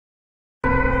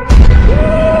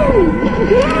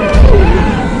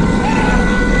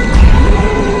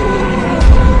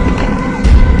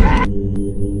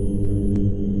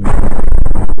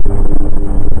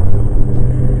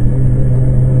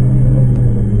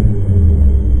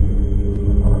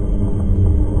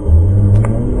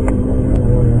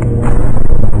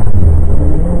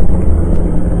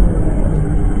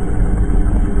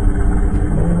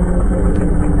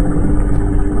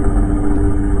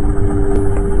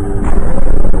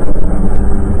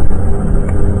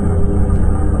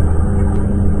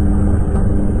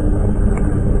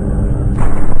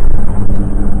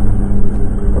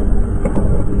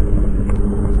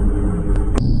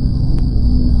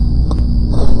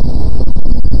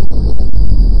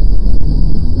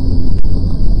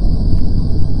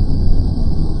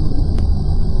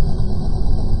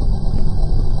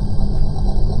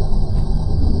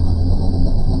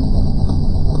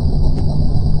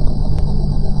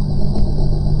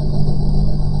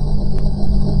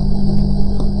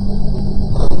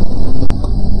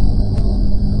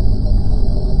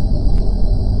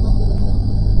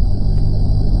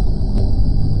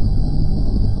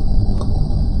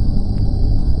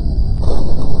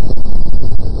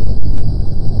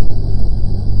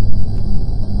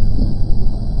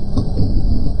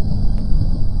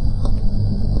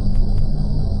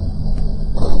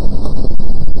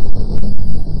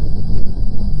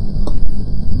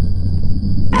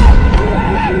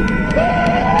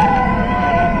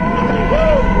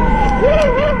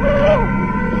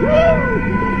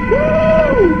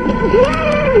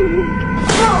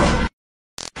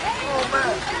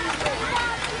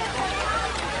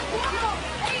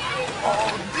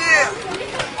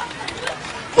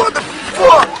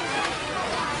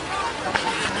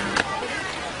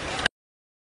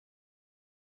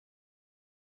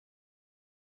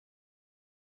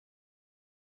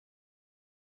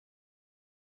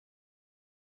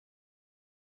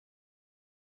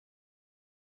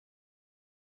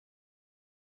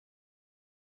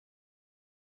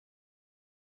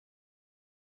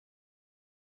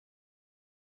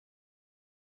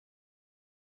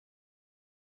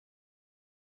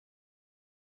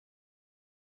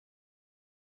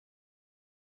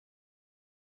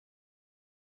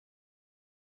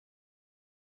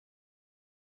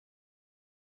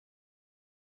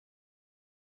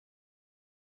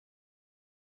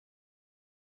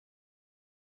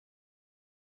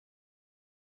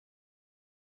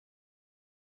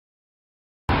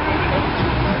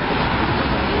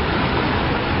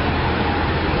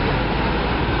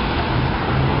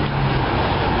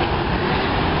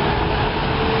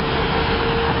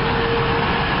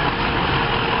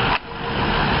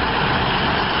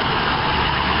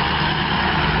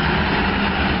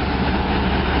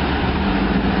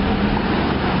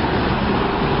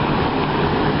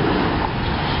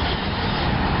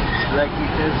like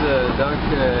it has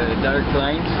dark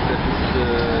lines that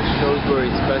shows where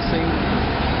it's passing.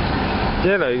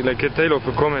 Yeah, like a tail of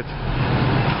a comet.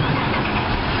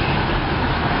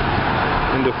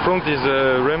 In the front is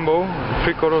a rainbow,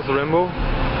 3 colors rainbow,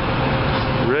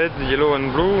 red, yellow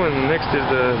and blue, and next is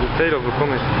the tail of a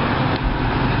comet.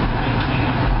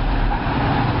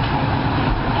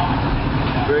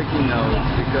 Breaking now,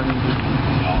 it's becoming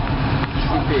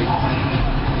too big.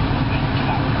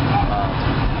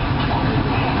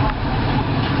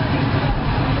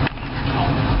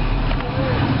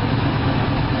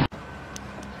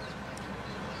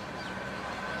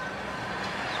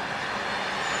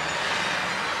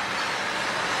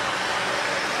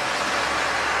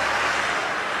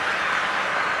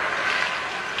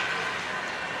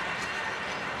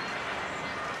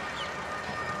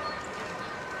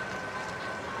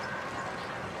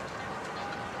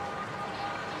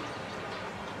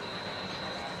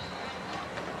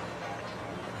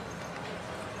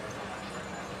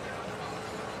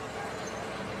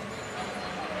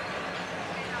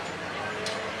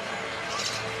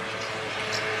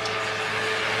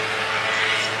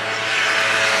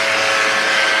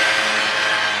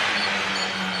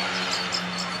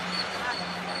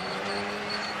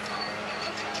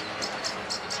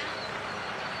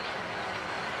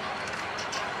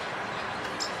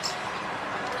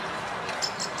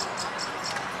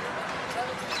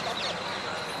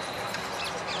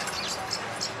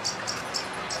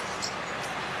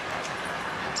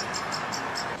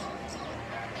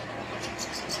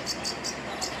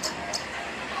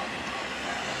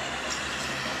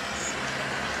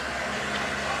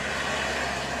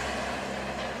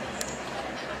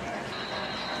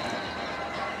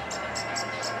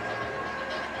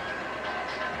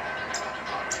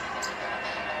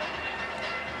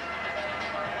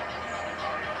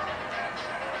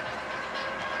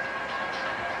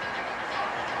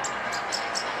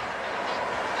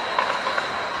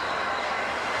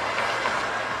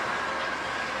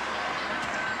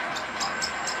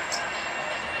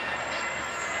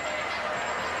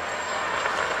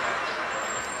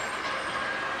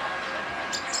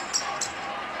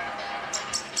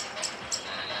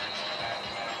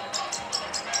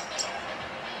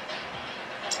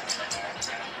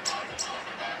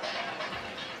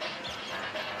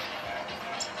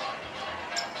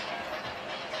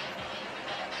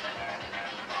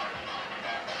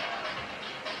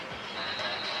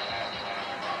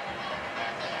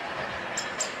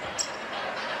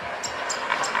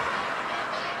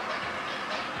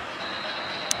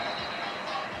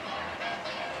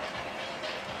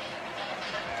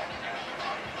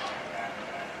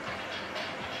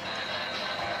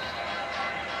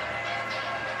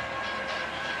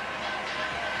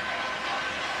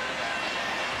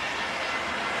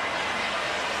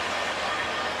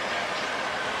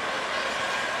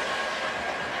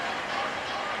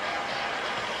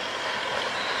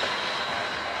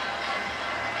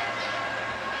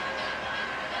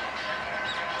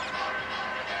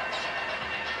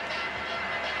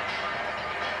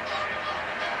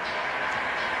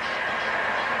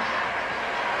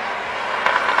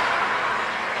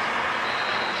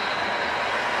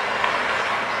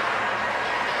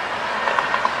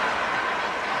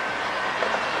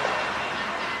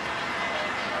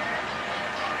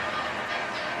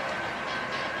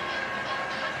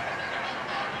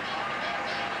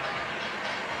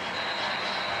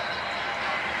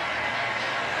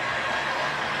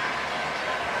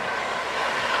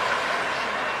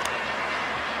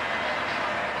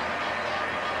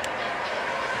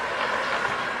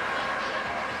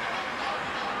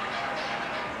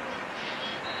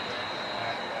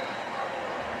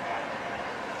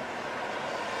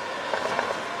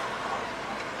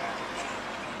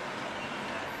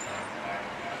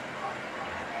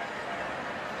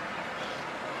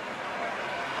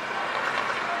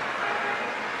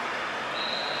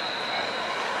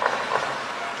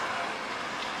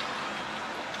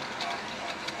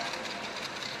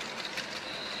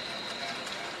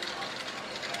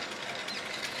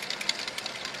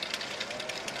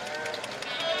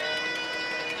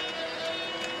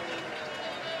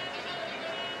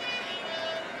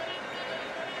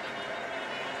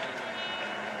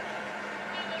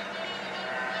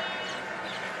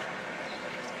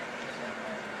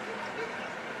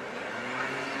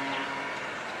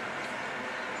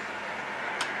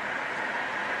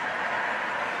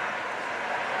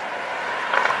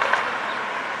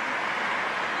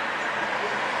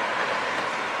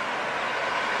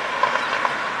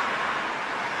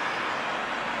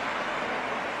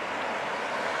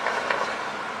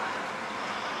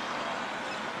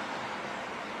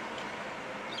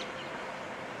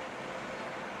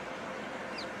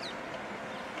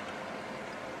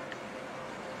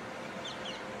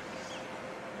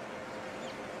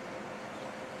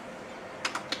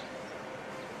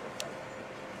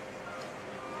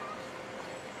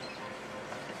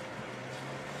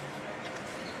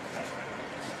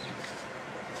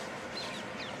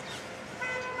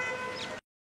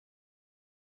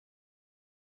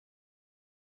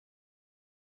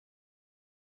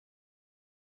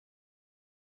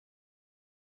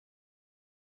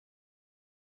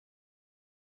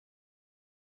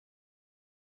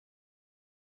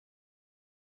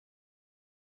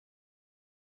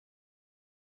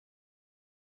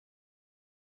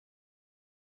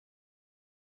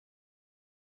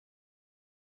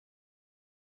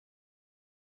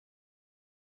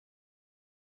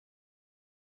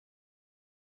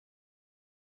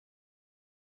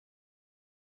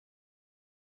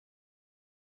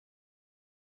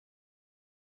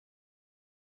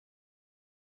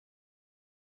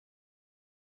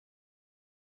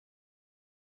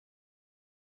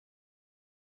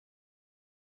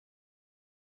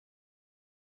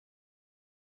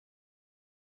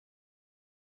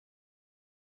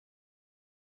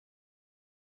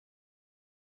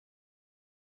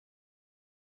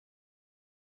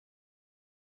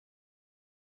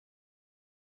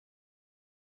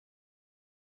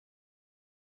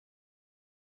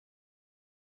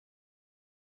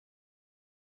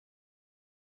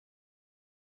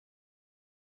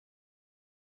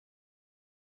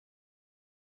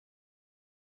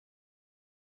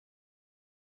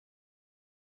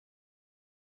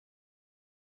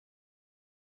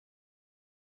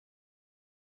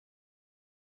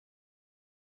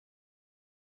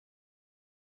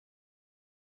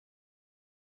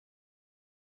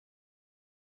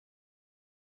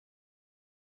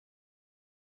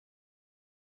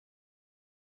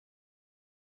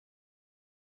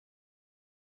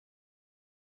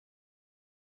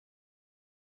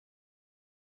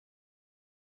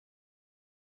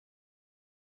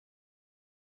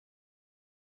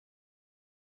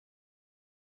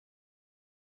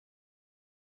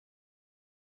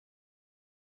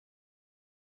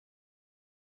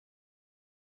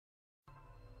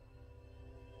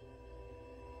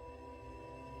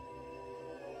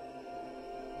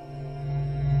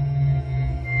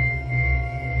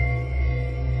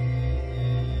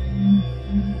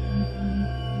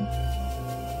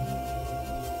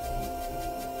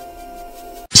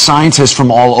 Scientists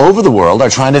from all over the world are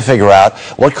trying to figure out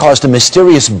what caused a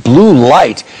mysterious blue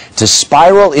light to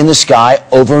spiral in the sky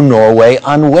over Norway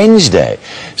on Wednesday.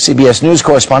 CBS News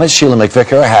correspondent Sheila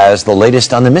McVicker has the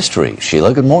latest on the mystery.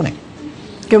 Sheila, good morning.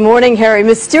 Good morning, Harry.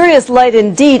 Mysterious light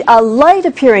indeed. A light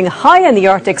appearing high in the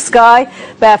Arctic sky,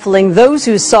 baffling those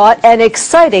who saw it and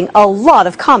exciting a lot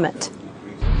of comment.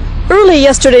 Early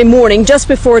yesterday morning, just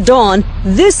before dawn,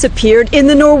 this appeared in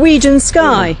the Norwegian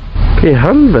sky. I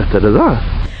helvete är det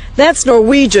där? That's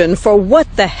Norwegian for what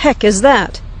the heck is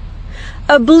that?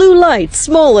 A blue light,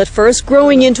 small at first,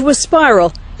 growing into a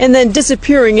spiral and then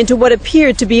disappearing into what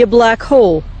appeared to be a black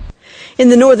hole. In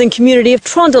the northern community of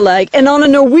Trondelag and on a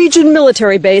Norwegian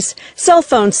military base, cell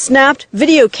phones snapped,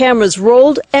 video cameras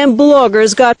rolled, and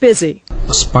bloggers got busy.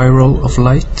 A spiral of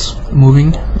light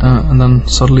moving and then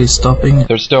suddenly stopping.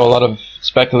 There's still a lot of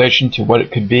speculation to what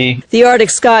it could be. The Arctic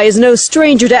sky is no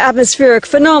stranger to atmospheric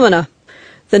phenomena.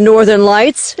 The northern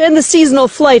lights and the seasonal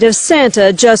flight of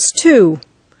Santa, just two.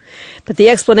 But the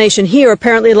explanation here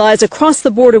apparently lies across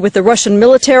the border with the Russian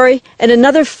military and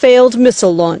another failed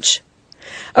missile launch.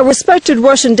 A respected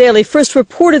Russian daily first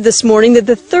reported this morning that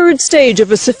the third stage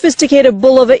of a sophisticated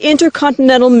Bulava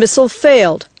intercontinental missile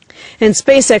failed. And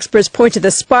space experts point to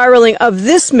the spiraling of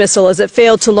this missile as it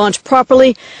failed to launch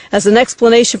properly as an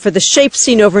explanation for the shape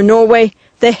seen over Norway,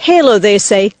 the halo, they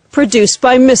say, produced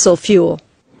by missile fuel.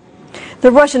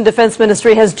 The Russian Defense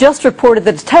Ministry has just reported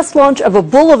that a test launch of a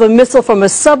Bulava missile from a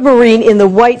submarine in the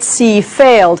White Sea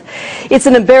failed. It's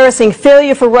an embarrassing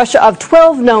failure for Russia. Of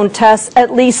 12 known tests,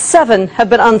 at least 7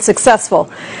 have been unsuccessful.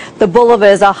 The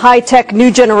Bulava is a high-tech new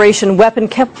generation weapon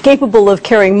capable of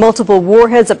carrying multiple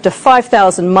warheads up to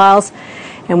 5,000 miles.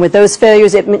 And with those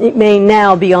failures, it may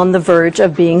now be on the verge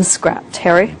of being scrapped.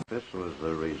 Harry? This was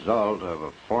the result of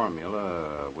a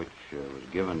formula which was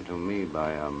given to me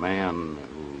by a man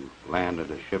who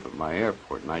landed a ship at my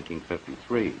airport in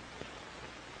 1953.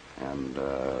 And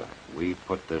we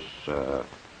put this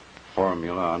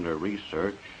formula under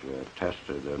research,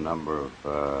 tested a number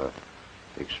of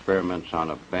experiments on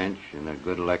a bench in a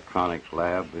good electronics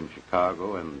lab in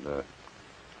Chicago, and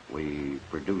we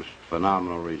produced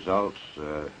phenomenal results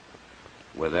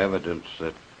with evidence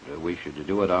that we should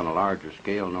do it on a larger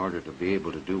scale in order to be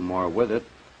able to do more with it.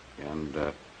 And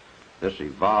this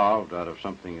evolved out of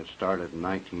something that started in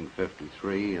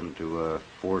 1953 into a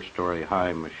 4-story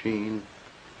high machine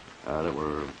that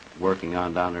we're working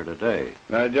on down there today.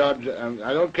 Now, George,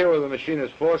 I don't care whether the machine is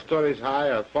 4 stories high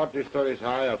or 40 stories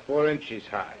high or 4 inches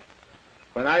high.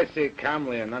 When I say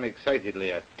calmly and unexcitedly,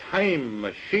 a time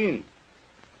machine,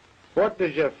 what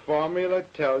does your formula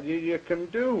tell you can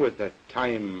do with a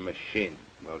time machine?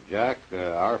 Well, Jack,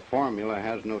 our formula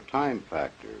has no time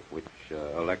factor, which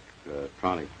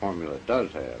electronic formula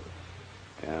does have.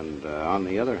 And on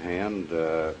the other hand,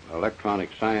 electronic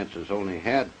science has only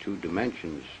had 2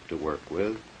 dimensions to work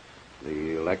with,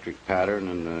 the electric pattern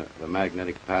and the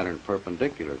magnetic pattern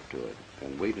perpendicular to it.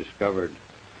 And we discovered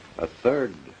a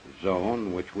third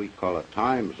zone, which we call a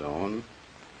time zone,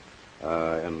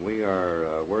 and we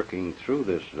are working through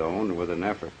this zone with an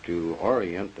effort to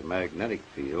orient the magnetic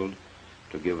field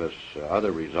to give us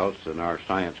other results than our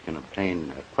science can obtain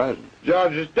at present.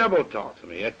 George, it's double talk to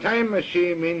me. A time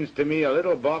machine means to me a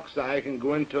little box that I can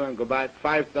go into and go back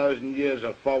 5,000 years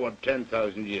or forward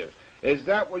 10,000 years. Is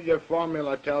that what your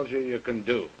formula tells you can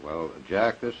do? Well,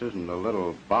 Jack, this isn't a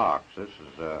little box. This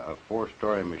is a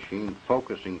 4-story machine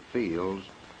focusing fields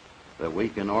that we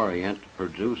can orient to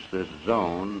produce this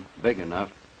zone big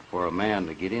enough for a man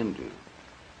to get into.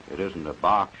 It isn't a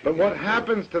box. But what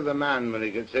happens to the man when he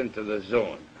gets into the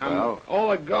zone? I'm Well,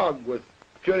 all agog with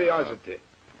curiosity.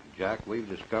 Jack, we've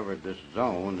discovered this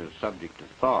zone is subject to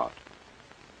thought.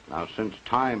 Now, since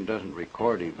time doesn't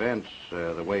record events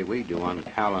the way we do on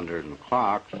calendars and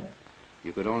clocks,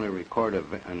 you could only record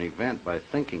an event by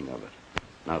thinking of it.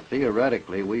 Now,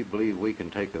 theoretically, we believe we can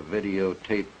take a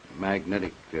videotape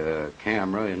magnetic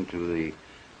camera into the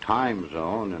time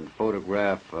zone and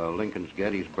photograph Lincoln's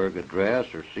Gettysburg Address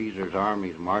or Caesar's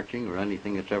armies marching or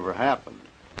anything that's ever happened.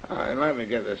 All right, let me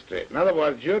get this straight. In other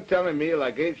words, you're telling me,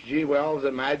 like H.G. Wells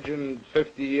imagined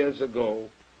 50 years ago,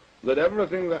 that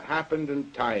everything that happened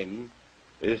in time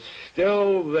is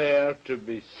still there to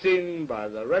be seen by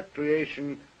the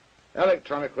recreation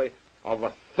electronically of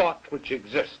a thought which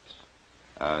exists.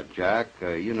 Jack,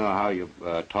 you know how you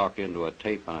talk into a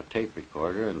tape on a tape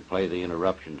recorder and play the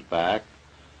interruptions back,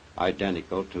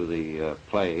 identical to the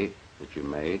play that you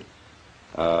made.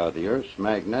 The Earth's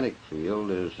magnetic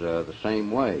field is the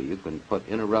same way. You can put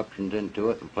interruptions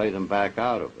into it and play them back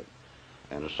out of it.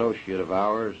 An associate of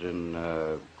ours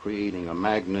in creating a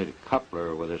magnetic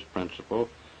coupler with this principle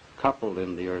coupled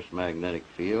in the Earth's magnetic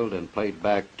field and played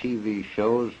back TV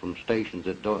shows from stations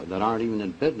that aren't even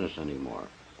in business anymore.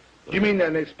 You mean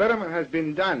an experiment has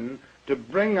been done to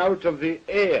bring out of the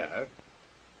air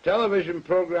television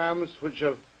programs which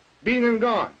have been and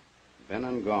gone? Been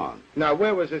and gone. Now,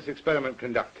 where was this experiment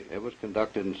conducted? It was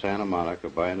conducted in Santa Monica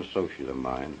by an associate of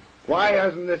mine. Why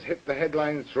hasn't this hit the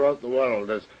headlines throughout the world?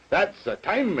 That's a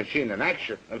time machine in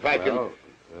action. If I can...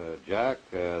 Jack,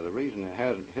 the reason it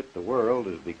hasn't hit the world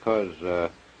is because,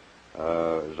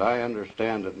 as I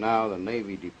understand it now, the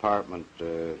Navy Department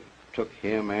took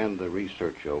him and the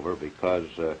research over because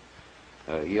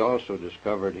he also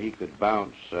discovered he could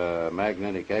bounce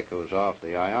magnetic echoes off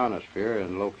the ionosphere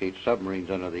and locate submarines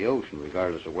under the ocean,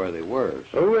 regardless of where they were.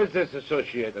 So who is this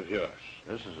associate of yours?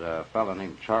 This is a fellow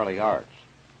named Charlie Arts.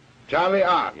 Charlie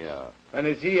Arts? Yeah. And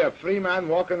is he a free man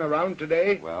walking around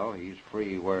today? Well, he's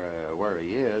free where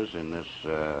he is in this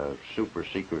super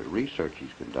secret research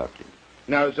he's conducting.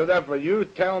 Now, so therefore you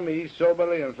tell me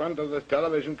soberly in front of this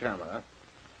television camera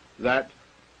that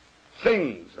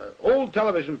things, old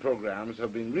television programs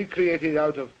have been recreated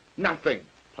out of nothing.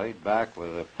 Played back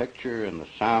with a picture and the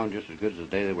sound just as good as the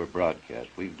day they were broadcast.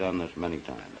 We've done this many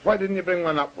times. Why didn't you bring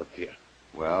one up with you?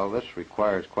 Well, this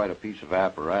requires quite a piece of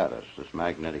apparatus. This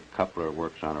magnetic coupler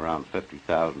works on around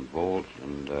 50,000 volts,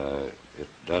 and it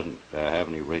doesn't have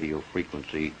any radio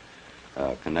frequency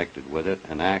connected with it.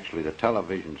 And actually, the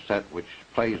television set which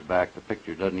plays back the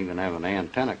picture doesn't even have an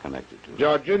antenna connected to it.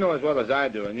 George, you know as well as I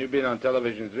do, and you've been on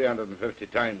television 350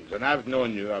 times, and I've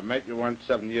known you. I met you once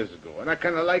 7 years ago, and I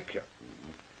kind of like you.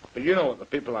 But you know what the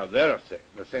people out there are saying.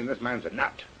 They're saying this man's a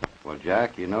nut. Well,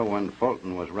 Jack, you know, when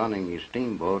Fulton was running his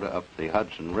steamboat up the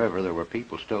Hudson River, there were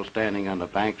people still standing on the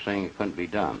bank saying it couldn't be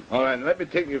done. All right, let me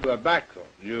take you back, though.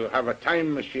 You have a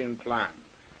time machine plan.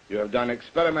 You have done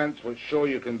experiments which show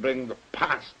you can bring the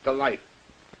past to life.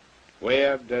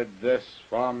 Where did this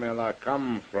formula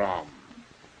come from?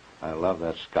 I love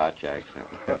that Scotch accent.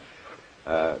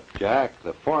 Jack,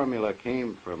 the formula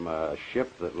came from a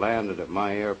ship that landed at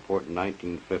my airport in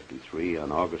 1953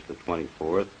 on August the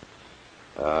 24th.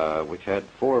 Which had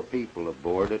 4 people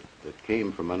aboard it that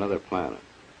came from another planet.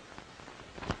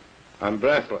 I'm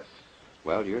breathless.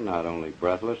 Well, you're not only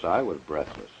breathless, I was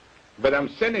breathless. But I'm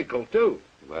cynical, too.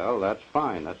 Well, that's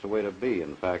fine. That's the way to be.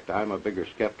 In fact, I'm a bigger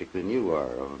skeptic than you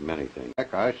are of many things.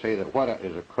 I say that what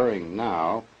is occurring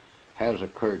now has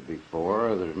occurred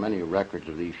before. There's many records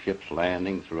of these ships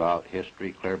landing throughout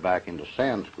history, clear back into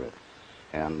Sanskrit.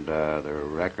 And there are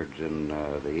records in the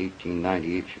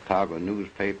 1898 Chicago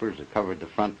newspapers that covered the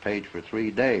front page for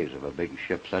 3 days of a big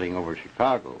ship setting over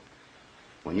Chicago.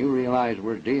 When you realize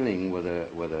we're dealing with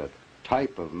a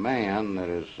type of man that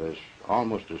is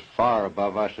almost as far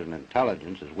above us in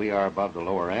intelligence as we are above the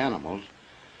lower animals,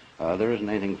 there isn't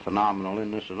anything phenomenal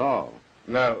in this at all.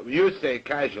 Now, you say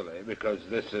casually, because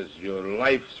this is your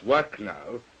life's work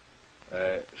now,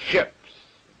 ships.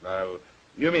 Now,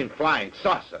 you mean flying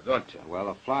saucer, don't you? Well,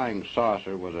 a flying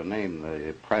saucer was a name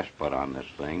the press put on this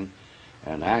thing.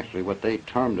 And actually what they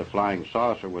termed a flying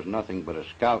saucer was nothing but a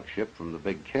scout ship from the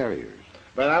big carriers.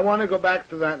 But I want to go back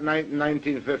to that night in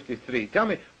 1953. Tell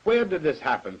me, where did this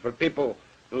happen for people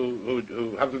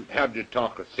who haven't heard you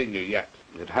talk or seen you yet?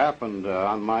 It happened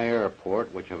on my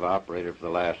airport, which I've operated for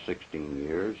the last 16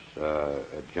 years,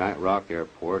 at Giant Rock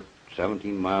Airport,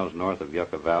 17 miles north of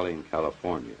Yucca Valley in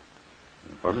California.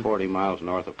 Or 40 miles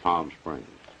north of Palm Springs.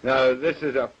 Now, this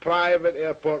is a private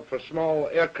airport for small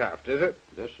aircraft, is it?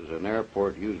 This is an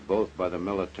airport used both by the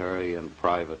military and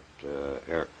private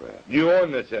aircraft. You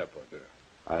own this airport, do you?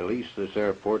 I lease this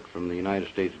airport from the United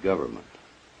States government.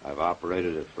 I've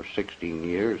operated it for 16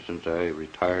 years since I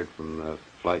retired from the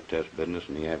flight test business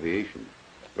in the aviation.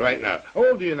 Right now. How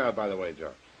old are you now, by the way,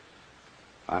 George?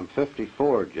 I'm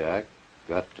 54, Jack.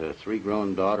 Got 3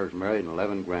 grown daughters, married, and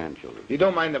 11 grandchildren. You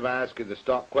don't mind if I ask you the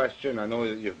stock question? I know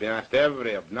that you've been asked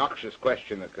every obnoxious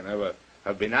question that can ever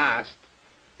have been asked.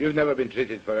 You've never been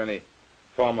treated for any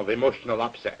form of emotional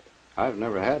upset. I've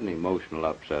never had an emotional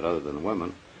upset other than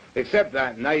women. Except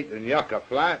that night in Yucca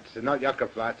Flats, not Yucca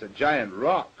Flats, at Giant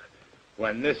Rock,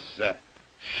 when this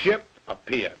ship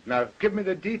appeared. Now, give me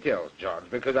the details, George,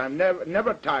 because I'm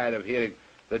never tired of hearing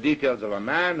the details of a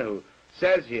man who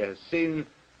says he has seen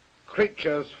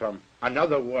creatures from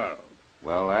another world.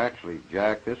 Well, actually,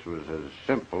 Jack, this was as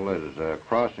simple as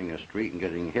crossing a street and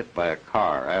getting hit by a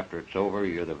car. After it's over,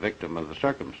 you're the victim of the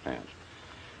circumstance.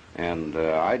 And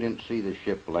I didn't see the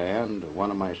ship land.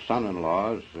 One of my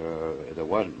son-in-laws, that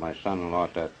wasn't my son-in-law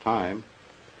at that time,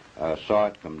 saw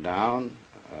it come down.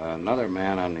 Another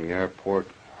man on the airport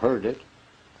heard it,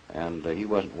 and he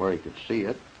wasn't where he could see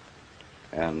it.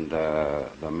 And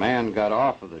the man got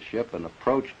off of the ship and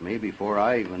approached me before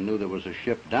I even knew there was a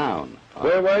ship down.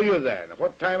 Where were you then?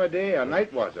 What time of day or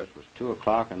night was it? It was 2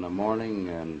 o'clock in the morning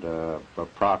and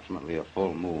approximately a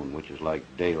full moon, which is like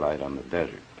daylight on the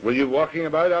desert. Were you walking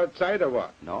about outside or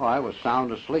what? No, I was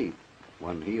sound asleep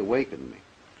when he awakened me.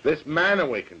 This man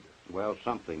awakened you? Well,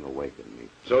 something awakened me.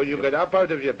 So you got up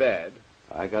out of your bed?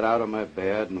 I got out of my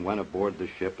bed and went aboard the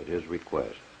ship at his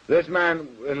request. This man,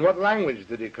 in what language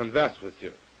did he converse with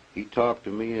you? He talked to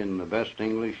me in the best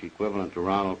English equivalent to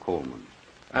Ronald Coleman.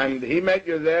 And he met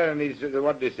you there and he said,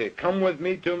 what did he say, come with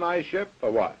me to my ship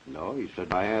or what? No, he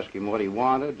said I asked him what he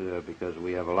wanted because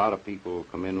we have a lot of people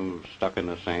come in stuck in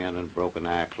the sand and broken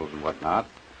axles and whatnot.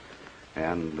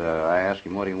 And I asked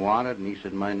him what he wanted and he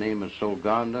said, my name is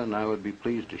Solgonda and I would be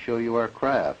pleased to show you our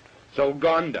craft.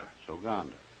 Solgonda?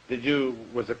 Solgonda.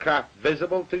 Was the craft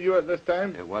visible to you at this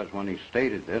time? It was when he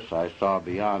stated this, I saw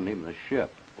beyond him the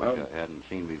ship, which I hadn't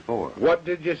seen before. What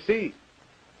did you see?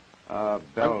 A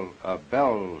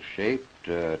bell-shaped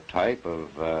type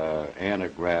of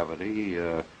anti-gravity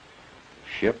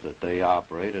ship that they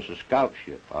operate as a scout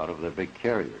ship out of their big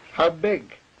carriers. How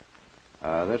big?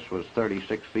 This was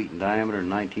 36 feet in diameter and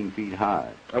 19 feet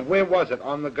high. And where was it,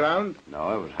 on the ground?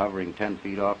 No, it was hovering 10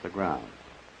 feet off the ground.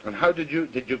 And how did you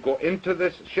go into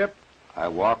this ship? I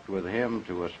walked with him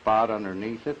to a spot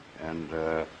underneath it, and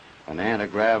an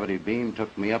anti-gravity beam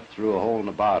took me up through a hole in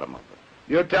the bottom of it.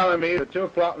 You're telling me at 2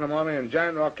 o'clock in the morning in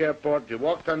Giant Rock Airport, you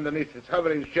walked underneath this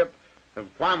hovering ship, and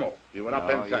whammo, you went up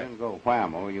inside. No, you didn't go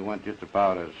whammo. You went just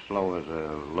about as slow as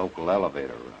a local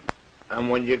elevator run.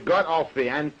 And when you got off the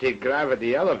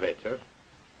anti-gravity elevator,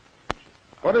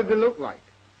 what did it look like?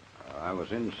 I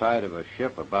was inside of a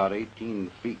ship about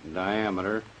 18 feet in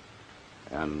diameter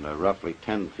and roughly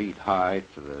 10 feet high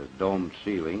to the domed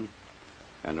ceiling,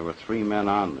 and there were 3 men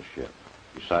on the ship,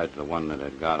 besides the one that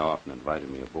had got off and invited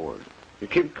me aboard. You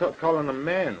keep calling them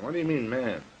man. What do you mean,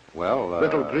 man? Well,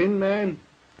 little green man?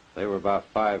 They were about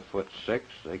 5'6".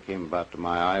 They came about to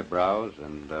my eyebrows,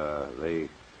 and they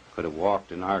could have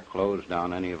walked in our clothes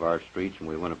down any of our streets, and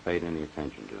we wouldn't have paid any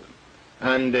attention to them.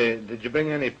 And did you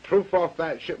bring any proof off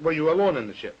that ship? Were you alone in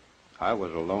the ship? I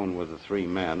was alone with the 3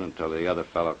 men until the other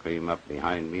fellow came up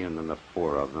behind me, and then the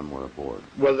 4 of them were aboard.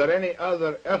 Were there any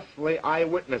other earthly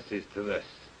eyewitnesses to this?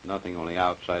 Nothing, only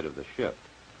outside of the ship.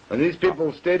 And these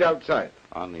people stayed outside?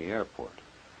 On the airport.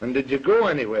 And did you go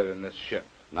anywhere in this ship?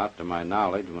 Not to my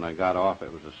knowledge. When I got off,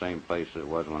 it was the same place it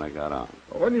was when I got on.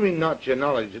 What do you mean, not to your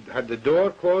knowledge? Had the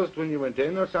door closed when you went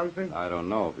in or something? I don't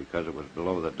know, because it was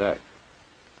below the deck.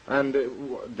 And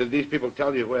did these people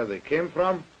tell you where they came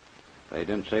from? They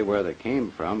didn't say where they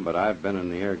came from, but I've been in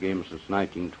the air game since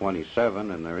 1927,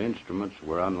 and their instruments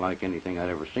were unlike anything I'd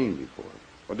ever seen before.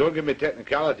 Well, don't give me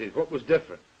technicalities. What was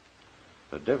different?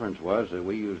 The difference was that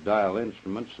we used dial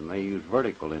instruments, and they used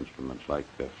vertical instruments, like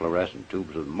fluorescent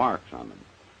tubes with marks on them.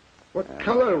 What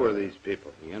color were these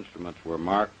people? The instruments were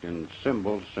marked in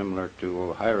symbols similar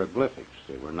to hieroglyphics.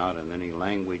 They were not in any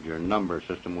language or number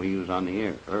system we use on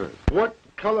the Earth. What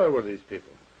color were these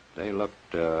people? They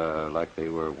looked like they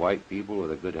were white people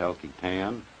with a good, healthy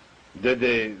tan. Did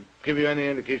they give you any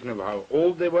indication of how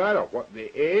old they were, or what they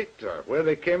ate, or where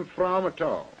they came from at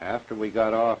all? After we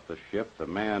got off the ship, the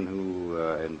man who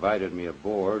invited me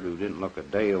aboard, who didn't look a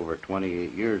day over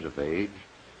 28 years of age,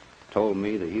 told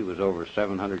me that he was over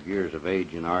 700 years of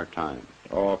age in our time.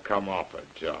 Oh, come off it,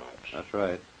 George. That's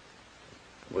right.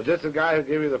 Was this the guy who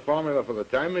gave you the formula for the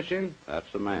time machine? That's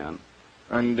the man.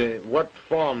 And what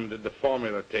form did the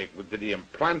formula take? Did he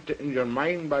implant it in your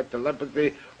mind by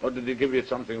telepathy, or did he give you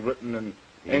something written in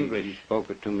English? He spoke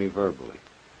it to me verbally.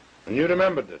 And you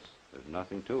remembered this? There's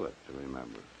nothing to it to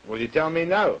remember. Will you tell me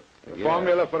now? The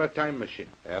formula for a time machine.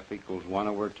 F equals 1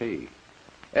 over T.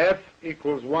 F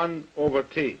equals 1 over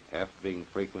T. F being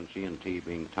frequency and T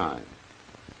being time.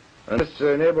 And this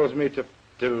enables me to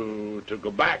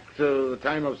go back to the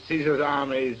time of Caesar's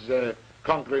armies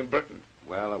conquering Britain.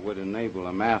 Well, it would enable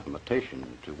a mathematician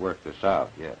to work this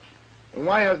out, yes. And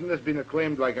why hasn't this been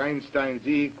acclaimed like Einstein's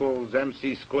E equals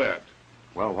mc squared?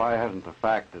 Well, why hasn't the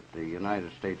fact that the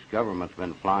United States government's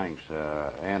been flying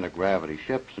anti-gravity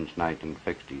ships since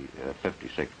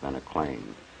 1956 been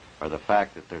acclaimed? Or the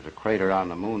fact that there's a crater on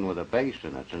the moon with a base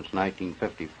in it since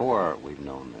 1954, we've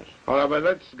known this. All right, but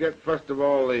let's get, first of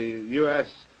all, the U.S.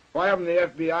 Why haven't the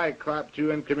FBI clapped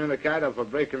you incommunicado for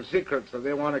breaking secrets that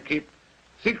they want to keep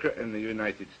secret in the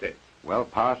United States? Well,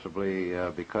 possibly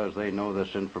because they know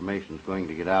this information's going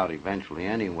to get out eventually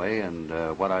anyway,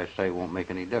 and what I say won't make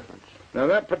any difference. Now,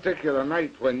 that particular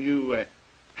night when you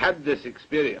had this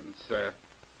experience,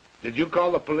 did you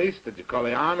call the police? Did you call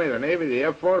the Army, the Navy, the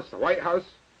Air Force, the White House?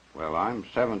 Well, I'm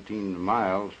 17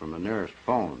 miles from the nearest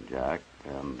phone, Jack,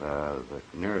 and the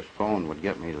nearest phone would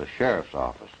get me to the sheriff's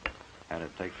office. And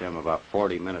it'd take them about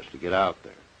 40 minutes to get out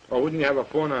there. Oh, wouldn't you have a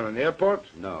phone on an airport?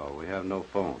 No, we have no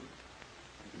phone.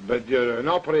 But you're an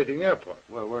operating airport.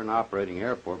 Well, we're an operating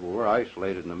airport, but we're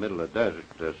isolated in the middle of the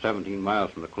desert, 17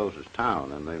 miles from the closest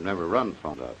town, and they've never run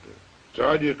phones out there. So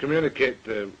how do you communicate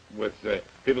with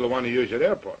people who want to use your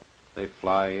airport? They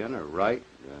fly in or write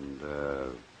and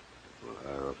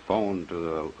phone to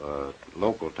the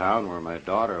local town where my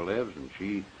daughter lives, and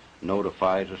she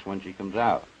notifies us when she comes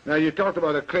out. Now, you talked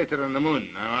about a crater on the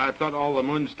moon. Now, I thought all the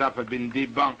moon stuff had been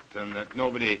debunked and that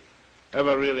nobody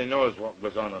ever really knows what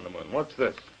goes on the moon. What's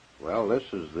this? Well, this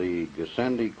is the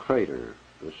Gassendi crater.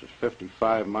 This is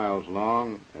 55 miles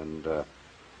long and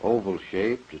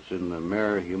oval-shaped. It's in the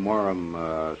Mare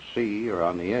Humorum Sea, or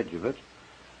on the edge of it.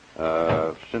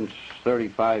 Since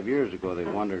 35 years ago, they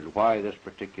wondered why this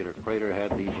particular crater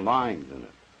had these lines in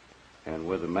it. And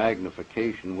with the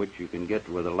magnification which you can get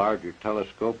with a larger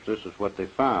telescope, this is what they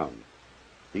found.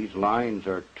 These lines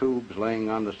are tubes laying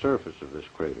on the surface of this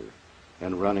crater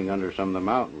and running under some of the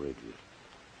mountain ridges.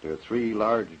 There are 3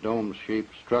 large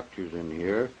dome-shaped structures in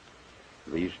here.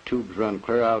 These tubes run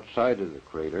clear outside of the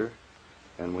crater,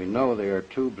 and we know they are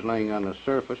tubes laying on the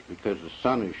surface because the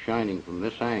sun is shining from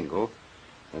this angle,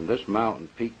 and this mountain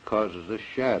peak causes this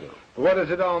shadow. What does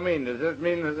it all mean? Does it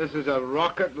mean that this is a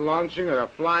rocket launching or a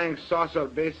flying saucer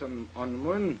base on the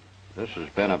moon? This has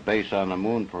been a base on the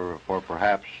moon for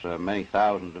perhaps many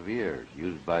thousands of years,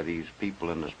 used by these people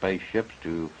in the spaceships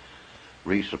to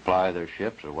resupply their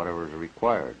ships or whatever is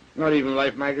required. Not even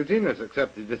Life magazine has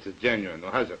accepted this as genuine,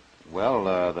 though, has it? Well,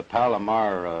 the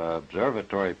Palomar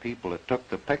Observatory people that took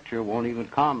the picture won't even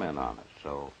comment on it,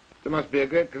 so... There must be a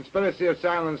great conspiracy of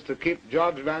silence to keep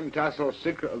George Van Tassel's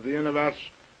secret of the universe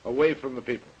away from the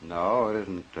people. No, it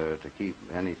isn't to keep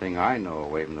anything I know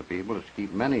away from the people. It's to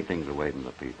keep many things away from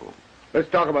the people. Let's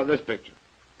talk about this picture.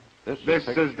 This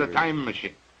is the time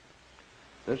machine.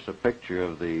 This is a picture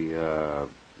of the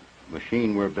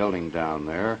machine we're building down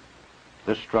there.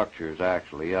 This structure is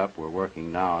actually up. We're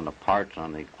working now on the parts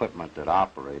on the equipment that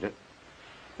operate it.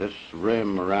 This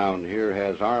rim around here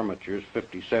has armatures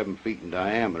 57 feet in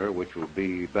diameter, which will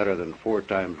be better than 4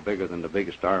 times bigger than the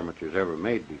biggest armatures ever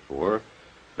made before.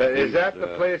 But is that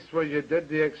the place where you did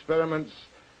the experiments?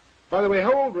 By the way,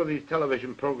 how old were these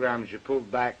television programs you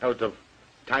pulled back out of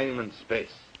time and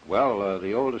space? Well,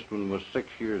 the oldest one was 6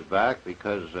 years back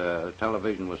because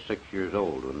television was 6 years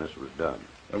old when this was done.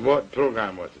 And what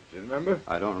program was it? Do you remember?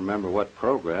 I don't remember what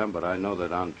program, but I know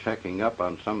that on checking up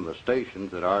on some of the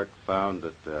stations that Art found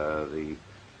that the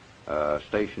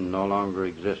station no longer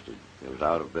existed. It was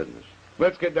out of business.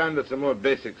 Let's get down to some more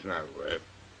basics now.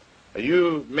 Are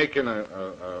you making a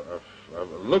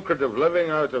lucrative living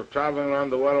out of traveling around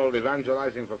the world,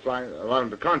 evangelizing for flying, around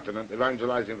the continent,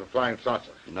 evangelizing for flying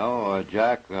saucers? No,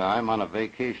 Jack, I'm on a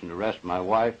vacation to rest my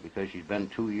wife because she's been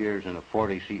 2 years in a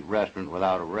 40-seat restaurant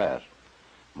without a rest,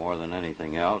 more than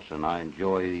anything else, and I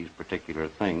enjoy these particular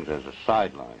things as a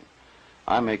sideline.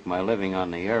 I make my living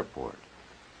on the airport,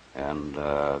 and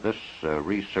this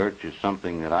research is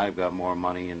something that I've got more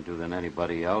money into than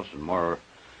anybody else and more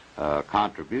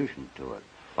contribution to it.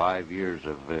 5 years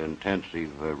of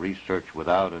intensive research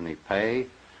without any pay.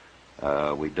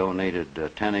 We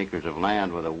donated 10 acres of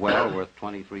land with a well worth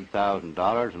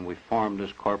 $23,000, and we formed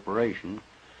this corporation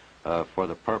for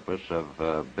the purpose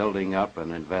of building up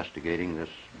and investigating this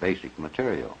basic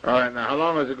material. All right, now how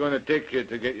long is it going to take you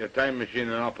to get your time machine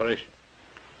in operation?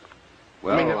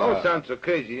 Well, I mean, it all sounds so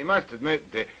crazy. You must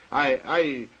admit that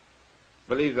I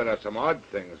believe there are some odd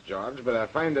things, George, but I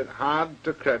find it hard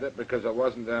to credit because I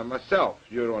wasn't there myself,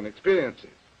 your own experiences.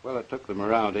 Well, it took them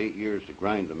around 8 years to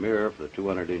grind the mirror for the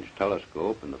 200-inch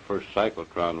telescope, and the first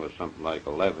cyclotron was something like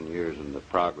 11 years in the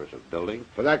progress of building.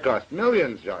 But that cost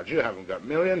millions, George. You haven't got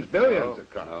millions, billions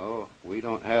it cost. No, we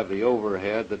don't have the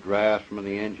overhead, the drafts from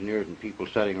the engineers and people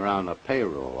sitting around the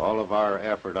payroll. All of our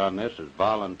effort on this is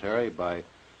voluntary by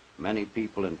many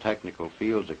people in technical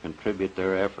fields that contribute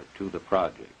their effort to the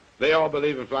project. They all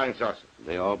believe in flying saucers?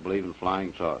 They all believe in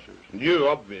flying saucers. And you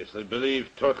obviously believe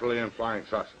totally in flying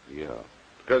saucers? Yeah.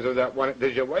 Because of that one,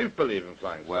 does your wife believe in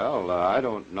flying saucers? Well, I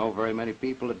don't know very many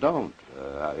people that don't.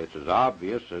 It's as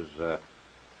obvious as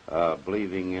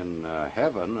believing in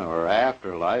heaven or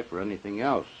afterlife or anything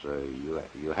else.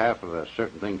 You have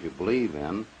certain things you believe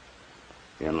in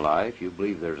life. You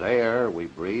believe there's air we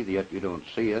breathe, yet you don't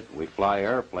see it. We fly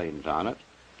airplanes on it.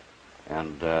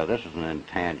 And this is an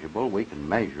intangible. We can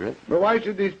measure it. But why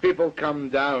should these people come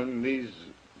down,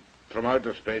 from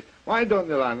outer space? Why don't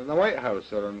they land in the White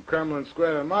House or in Kremlin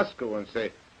Square in Moscow and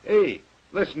say, hey,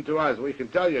 Listen to us. We can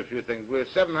tell you a few things. We're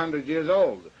 700 years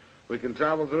old. We can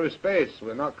travel through space.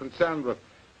 We're not concerned with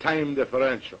time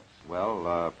differentials.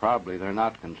 Well, probably they're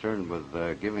not concerned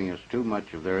with giving us too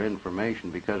much of their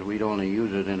information because we'd only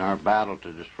use it in our battle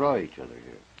to destroy each other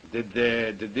here.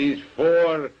 Did these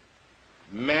 4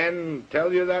 men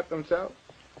tell you that themselves?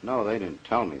 No, they didn't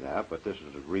tell me that, but this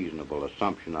is a reasonable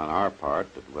assumption on our part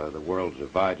that the world's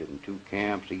divided in 2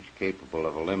 camps, each capable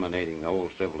of eliminating the whole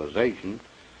civilization.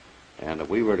 And if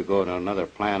we were to go to another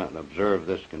planet and observe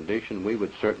this condition, we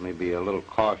would certainly be a little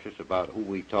cautious about who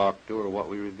we talked to or what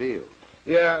we revealed.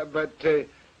 Yeah, but you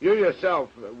yourself,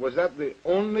 was that the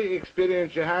only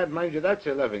experience you had? Mind you, that's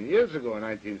 11 years ago in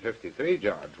 1953,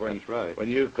 George. That's right. When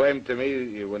you claimed to me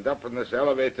you went up in this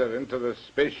elevator into the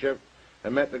spaceship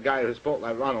and met the guy who spoke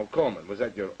like Ronald Koeman. Was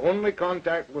that your only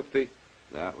contact with the...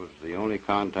 That was the only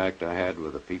contact I had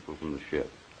with the people from the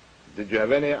ship. Did you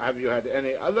have you had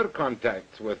any other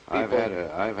contacts with people?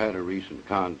 I've had a recent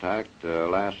contact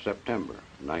last September,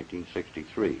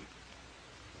 1963.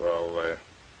 Well,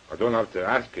 I don't have to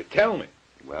ask you. Tell me.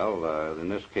 Well, in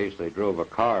this case, they drove a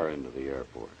car into the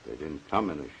airport. They didn't come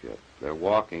in a ship. They're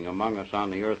walking among us on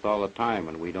the earth all the time,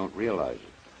 and we don't realize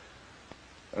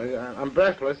it. I'm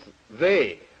breathless.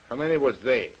 They. How many was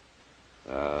they?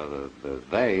 The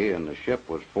they in the ship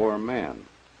was 4 men.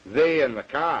 They in the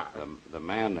car? The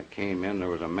man that came in, there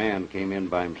was a man came in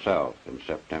by himself in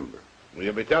September. Well,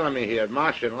 you'll be telling me he had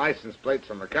Martian license plates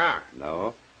on the car.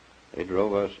 No. They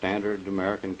drove a standard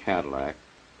American Cadillac.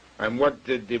 And what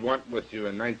did they want with you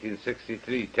in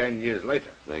 1963, 10 years later?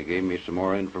 They gave me some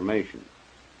more information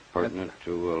pertinent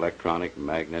to electronic and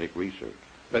magnetic research.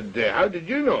 But how did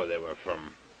you know they were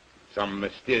from some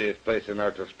mysterious place in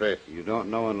outer space? You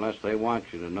don't know unless they want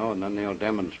you to know, and then they'll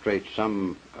demonstrate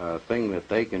some thing that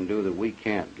they can do that we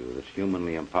can't do, that's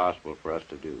humanly impossible for us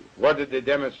to do. What did they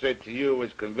demonstrate to you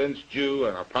which convinced you,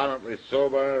 an apparently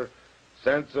sober,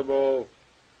 sensible,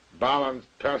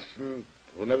 balanced person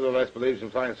who nevertheless believes in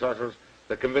flying saucers,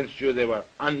 that convinced you they were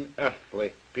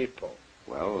unearthly people?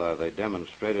 Well, they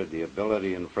demonstrated the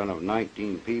ability in front of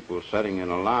 19 people sitting in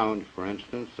a lounge, for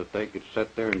instance, that they could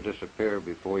sit there and disappear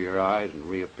before your eyes and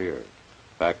reappear. In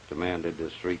fact, the man did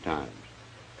this 3 times.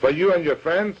 For you and your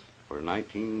friends? For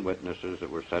 19 witnesses that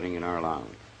were sitting in our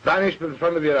lounge. Vanished in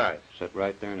front of your eyes? Sit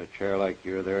right there in a chair like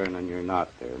you're there, and then you're not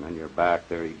there, and then you're back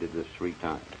there. He did this 3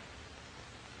 times.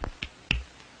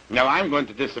 Now, I'm going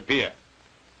to disappear,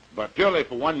 but purely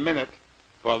for 1 minute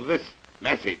for this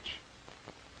message.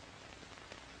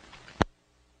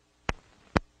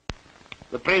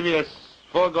 The previous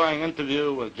foregoing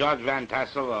interview with George Van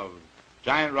Tassel of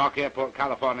Giant Rock Airport,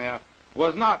 California,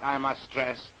 was not, I must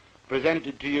stress,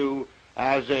 presented to you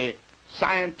as a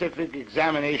scientific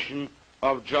examination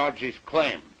of George's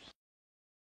claims.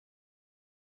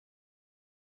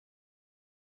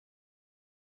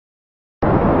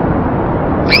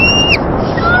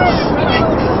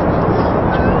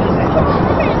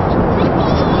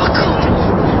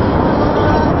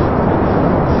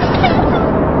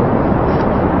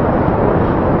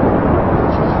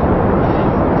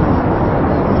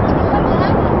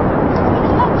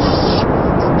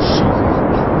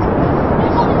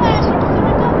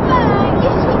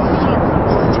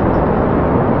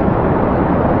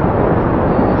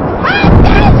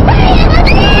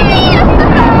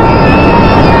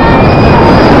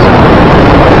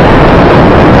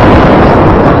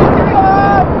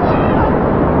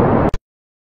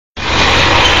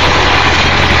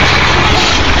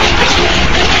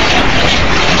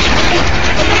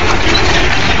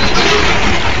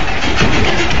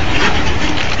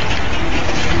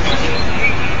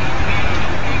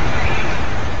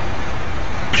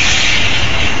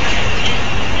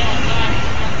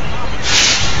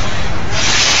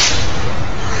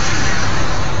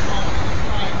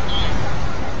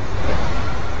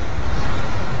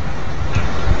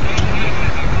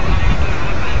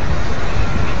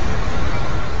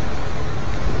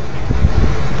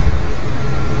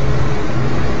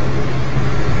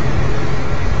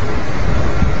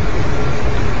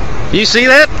 You see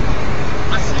that?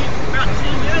 I see about 10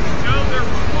 minutes ago there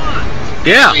was one.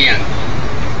 Yeah. Alien.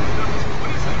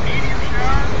 What is it, meteor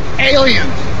shower?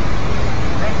 Aliens.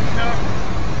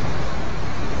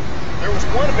 There was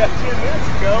one about 10 minutes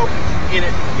ago, and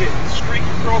it streaked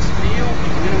across the field,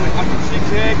 and then it went like a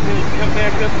zigzag, then it come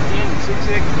back up again, and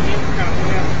zigzag again, kind of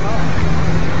went out the top.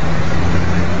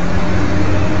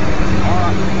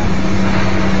 All right.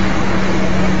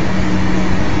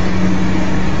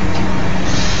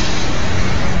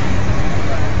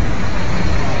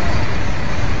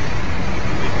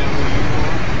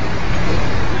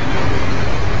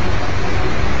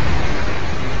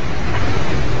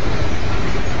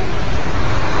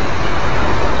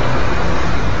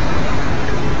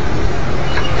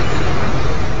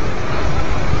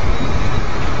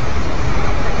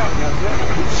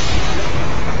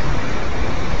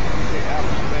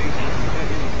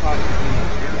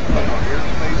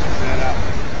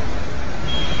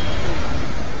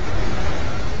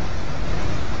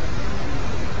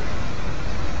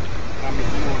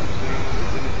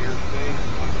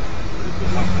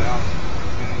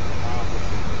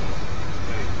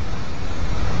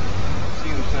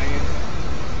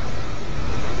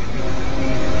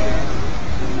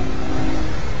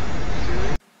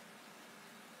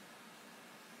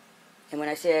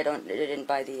 say I didn't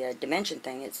buy the dimension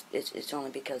thing, it's only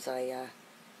because I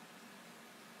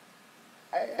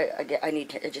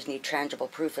just need tangible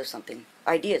proof of something.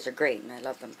 Ideas are great and I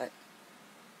love them, but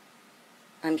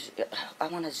I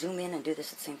want to zoom in and do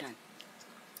this at the same time.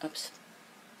 Oops.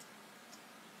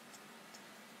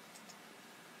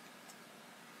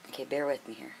 Okay, bear with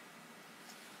me here.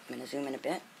 I'm going to zoom in a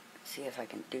bit, see if I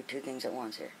can do two things at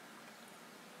once here.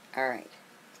 Alright.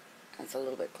 That's a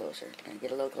little bit closer. Can I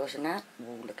get a little closer than that?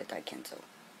 Oh, look at that, Kenzo.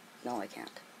 No, I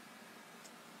can't.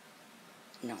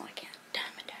 No, I can't. Damn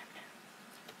it.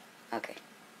 Okay.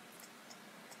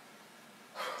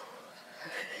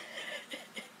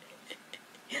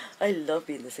 I love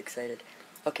being this excited.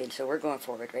 Okay, so we're going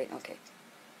forward, right? Okay.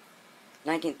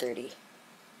 1930.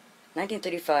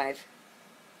 1935.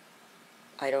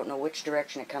 I don't know which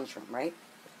direction it comes from, right?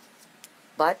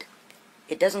 But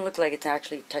it doesn't look like it's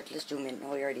actually touching. Let's zoom in. No,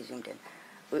 we already zoomed in.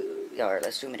 Alright,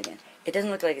 let's zoom in again. It doesn't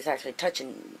look like it's actually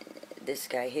touching this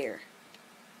guy here,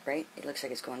 right? It looks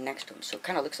like it's going next to him. So it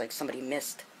kind of looks like somebody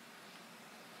missed.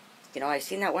 You know, I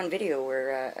seen that one video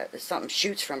where something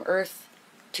shoots from Earth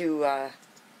to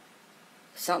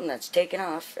something that's taken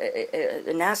off, a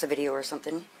NASA video or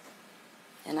something,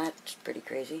 and that's pretty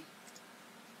crazy.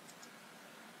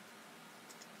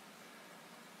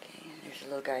 Okay, there's a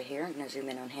little guy here. I'm going to zoom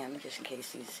in on him just in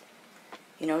case he's,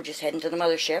 you know, just heading to the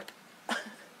mothership.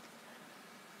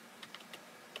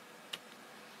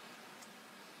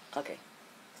 Okay,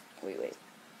 wait.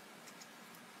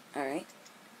 Alright.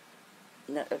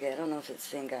 No, okay, I don't know if it's the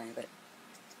same guy, but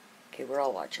okay, we're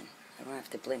all watching. I don't have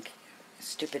to blink. The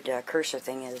stupid cursor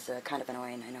thing is kind of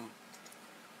annoying, I know.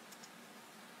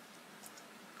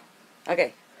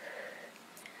 Okay.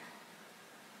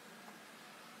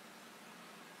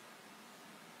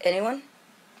 Anyone?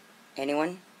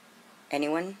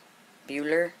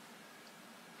 Bueller?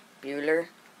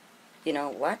 You know,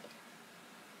 what?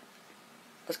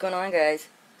 What's going on, guys?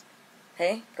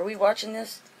 Hey, are we watching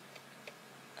this?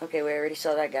 Okay, we already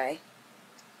saw that guy.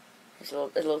 It's a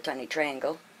little tiny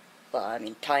triangle. Well, I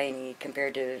mean tiny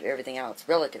compared to everything else.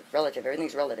 Relative,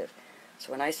 everything's relative.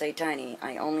 So when I say tiny,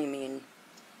 I only mean,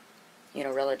 you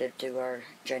know, relative to our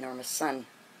ginormous sun.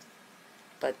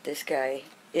 But this guy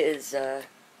is, well,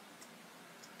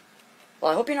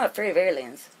 I hope you're not afraid of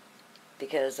aliens,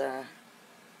 because,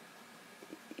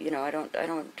 you know,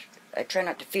 I try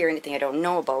not to fear anything I don't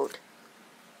know about.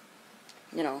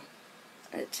 You know,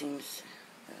 it seems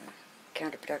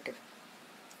counterproductive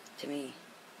to me.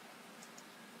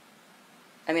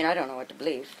 I mean, I don't know what to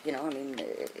believe, you know. I mean,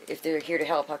 if they're here to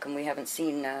help, how come we haven't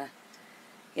seen,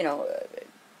 you know,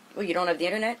 well, you don't have the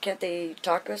internet? Can't they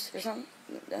talk to us or something?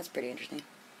 That's pretty interesting.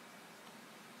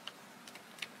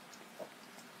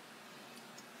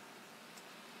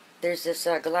 There's this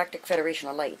Galactic Federation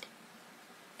of Light,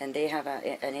 and they have a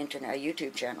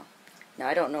YouTube channel. Now,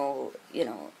 I don't know, you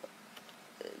know,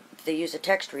 they use a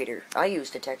text reader. I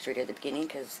used a text reader at the beginning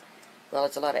because, well,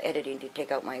 it's a lot of editing to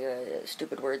take out my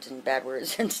stupid words and bad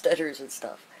words and stutters and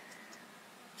stuff.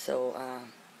 So,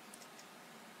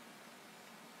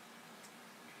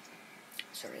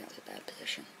 sorry, that was a bad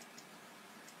position.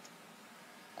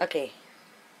 Okay,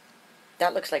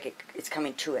 that looks like it's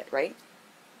coming to it, right?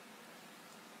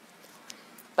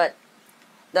 But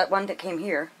that one that came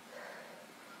here,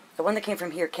 the one that came from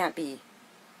here can't be,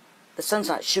 the sun's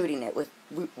not shooting it with,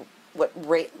 what,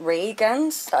 ray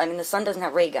guns? I mean, the sun doesn't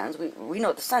have ray guns. We know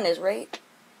what the sun is, right?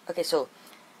 Okay, so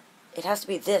it has to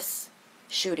be this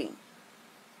shooting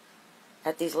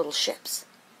at these little ships.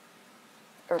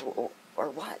 Or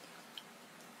what?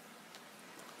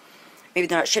 Maybe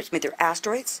they're not ships, maybe they're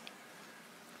asteroids.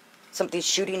 Somebody's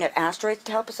shooting at asteroids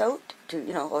to help us out. To,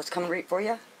 you know, oh, it's coming right for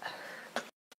you.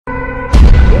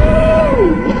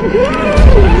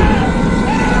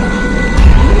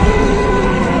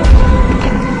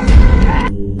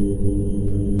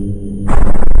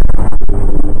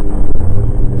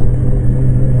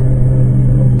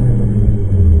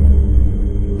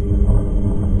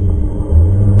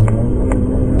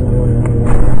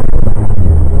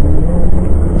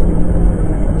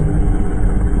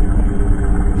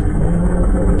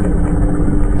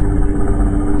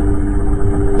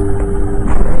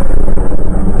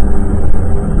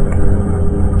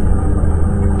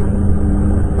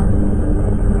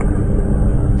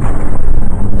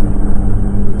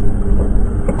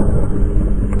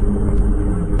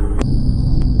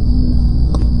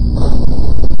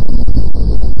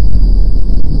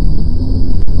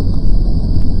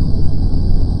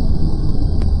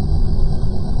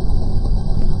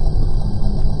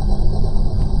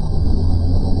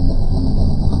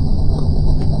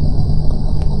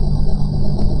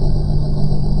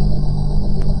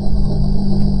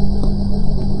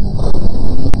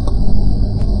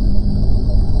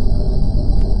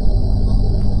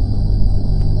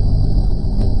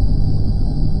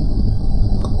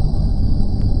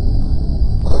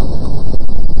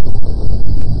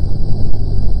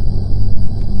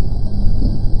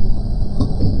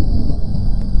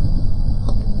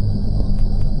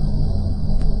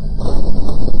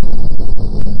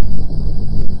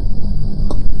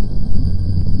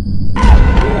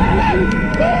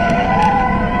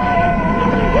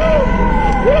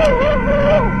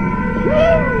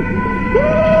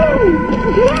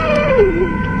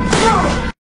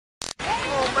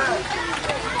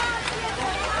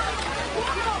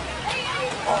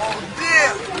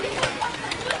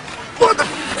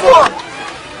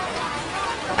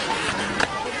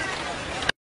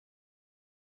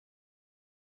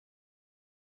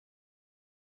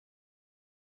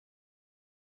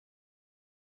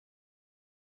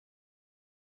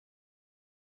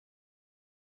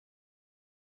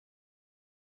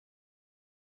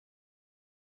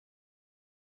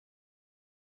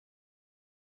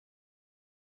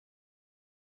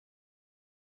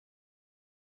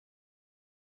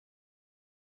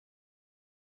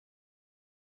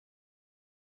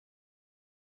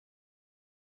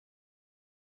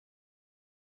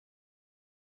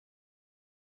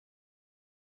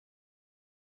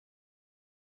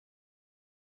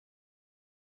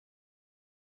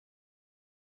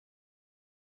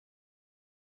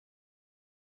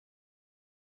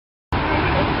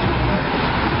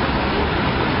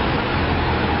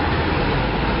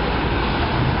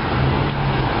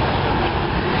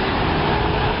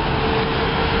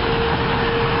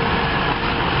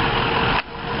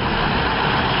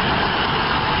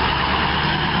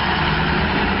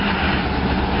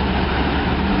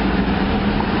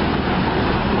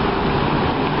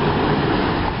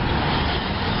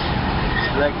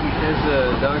 Like it has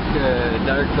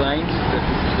dark lines that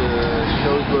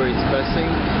shows where it's passing.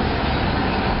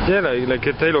 Yeah, like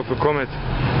a tail of a comet.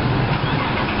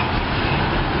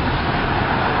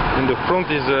 In the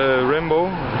front is a rainbow,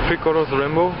 3 colors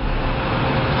rainbow.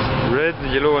 Red,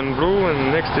 yellow and blue,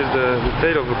 and next is the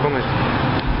tail of the comet.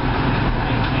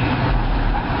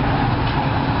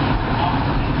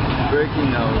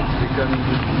 Breaking now, it's becoming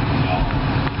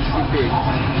too big.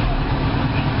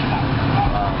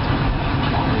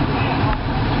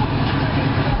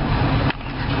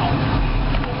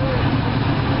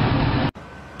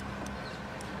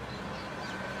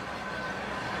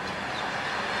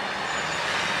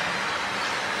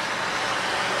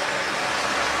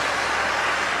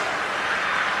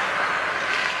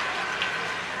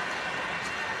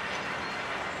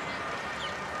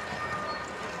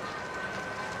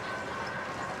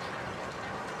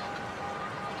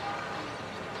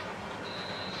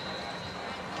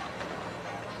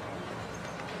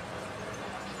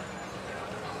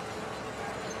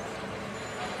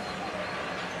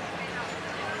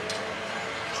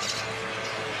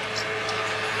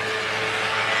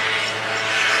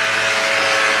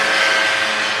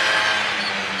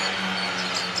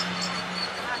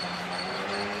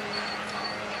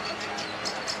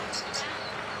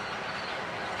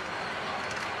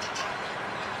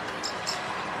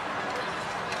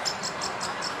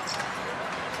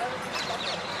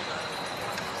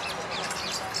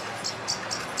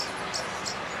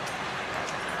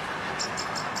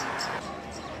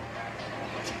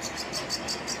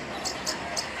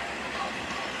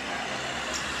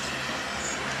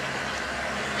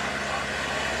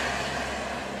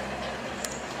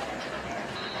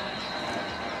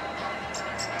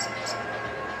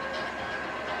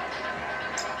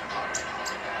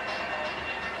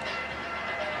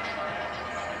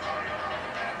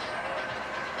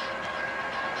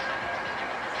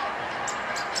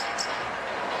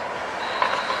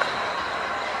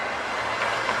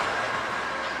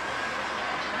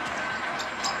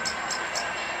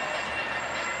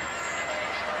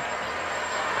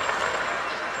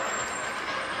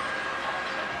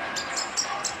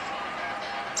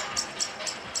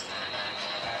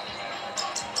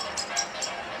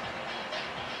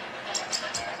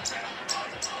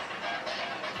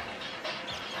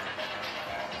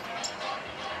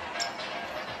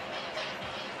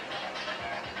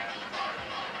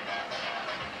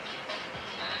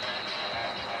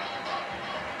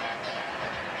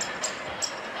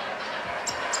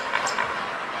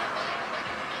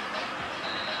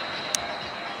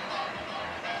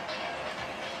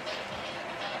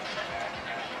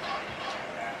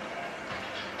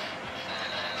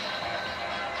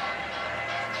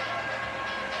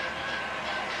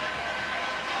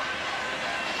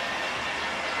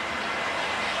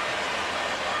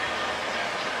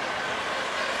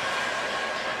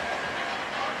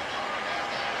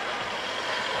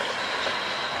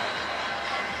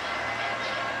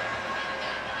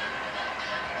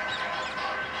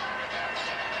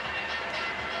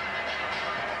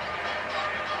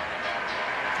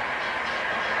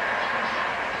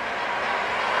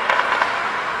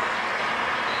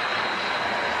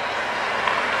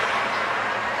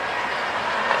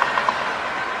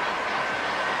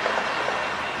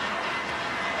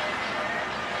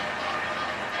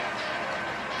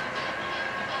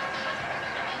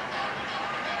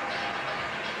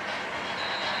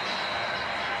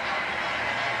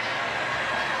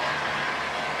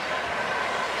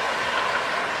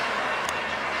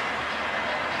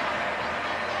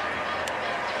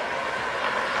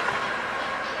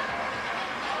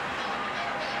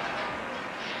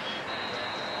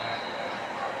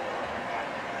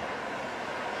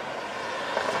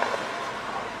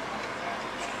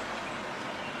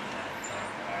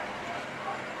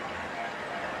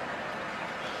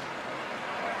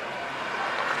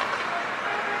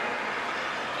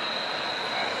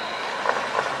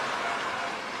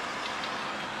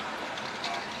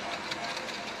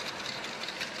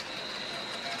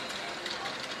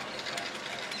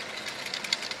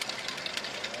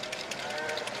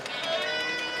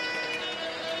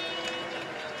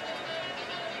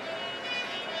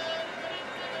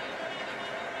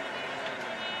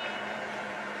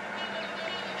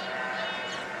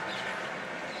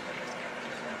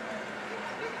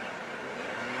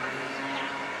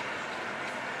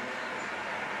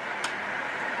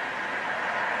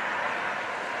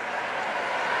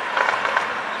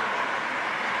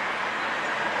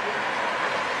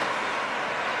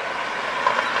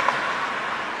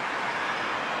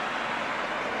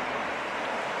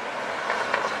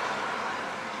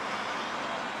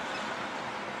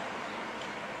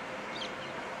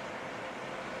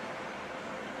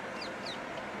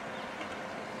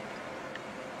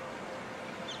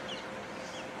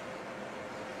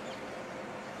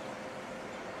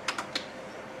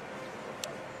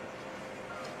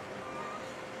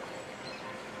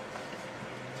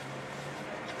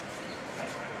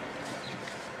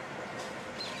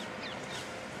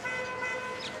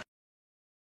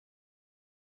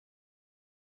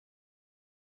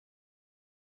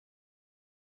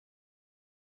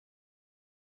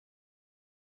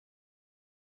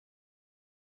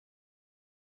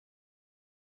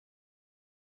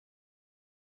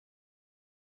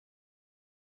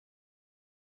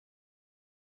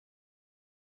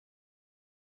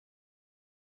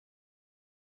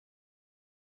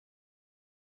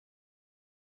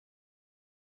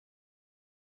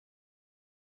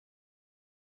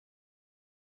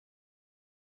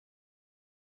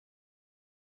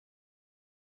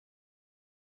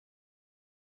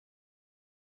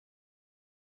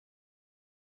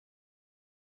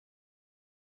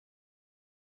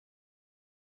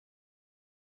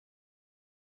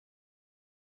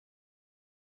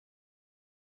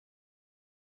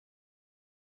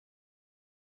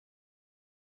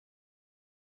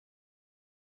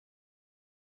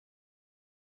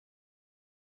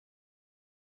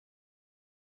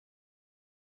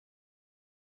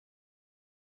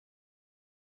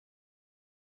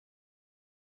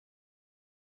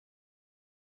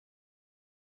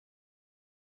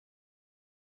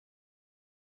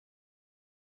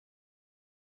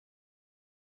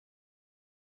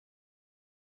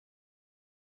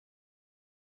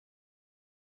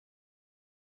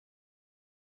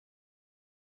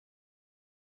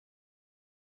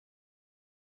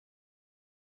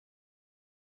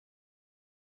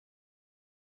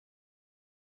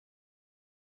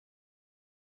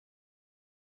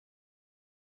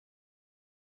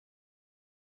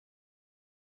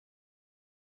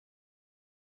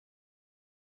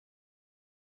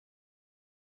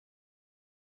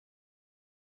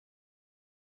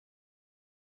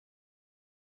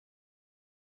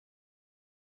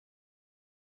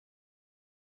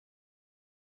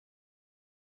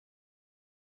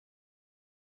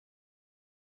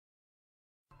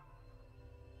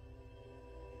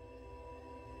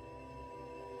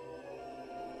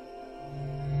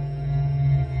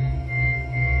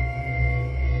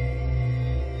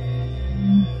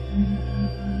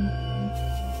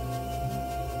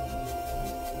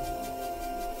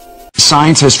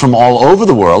 Scientists from all over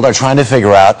the world are trying to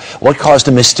figure out what caused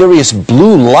a mysterious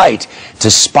blue light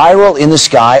to spiral in the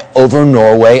sky over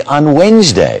Norway on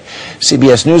Wednesday.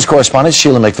 CBS News correspondent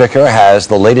Sheila McVicker has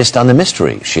the latest on the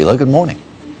mystery. Sheila, good morning.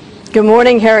 Good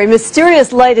morning, Harry.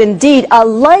 Mysterious light indeed. A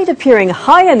light appearing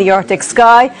high in the Arctic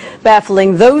sky,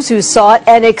 baffling those who saw it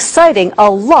and exciting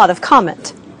a lot of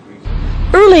comment.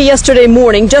 Early yesterday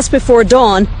morning, just before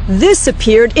dawn, this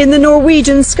appeared in the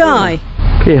Norwegian sky.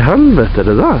 Hva I helvete er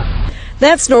det der?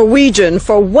 That's Norwegian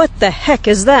for what the heck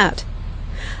is that?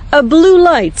 A blue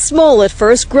light, small at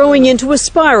first, growing into a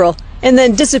spiral and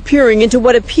then disappearing into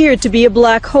what appeared to be a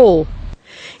black hole.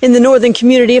 In the northern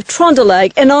community of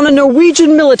Trondelag and on a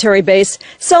Norwegian military base,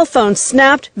 cell phones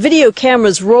snapped, video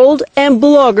cameras rolled, and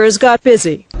bloggers got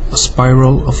busy. A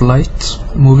spiral of light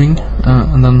moving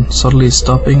and then suddenly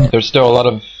stopping. There's still a lot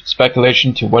of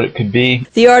speculation to what it could be.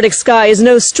 The Arctic sky is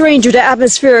no stranger to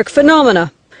atmospheric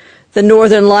phenomena. The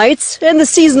northern lights and the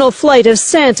seasonal flight of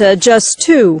Santa just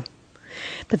two.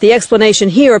 But the explanation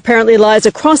here apparently lies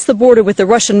across the border with the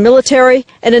Russian military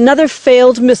and another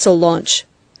failed missile launch.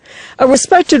 A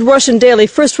respected Russian daily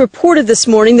first reported this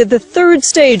morning that the third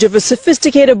stage of a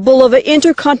sophisticated Bulava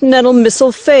intercontinental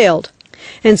missile failed.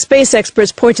 And space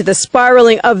experts point to the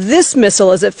spiraling of this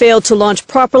missile as it failed to launch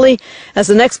properly as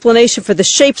an explanation for the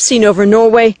shape seen over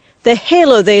Norway, the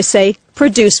halo, they say,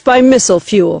 produced by missile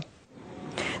fuel.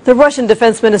 The Russian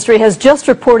Defense Ministry has just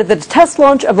reported that the test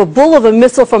launch of a Bulava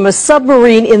missile from a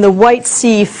submarine in the White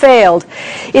Sea failed.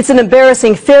 It's an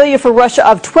embarrassing failure for Russia.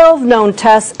 Of 12 known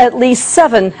tests, at least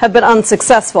 7 have been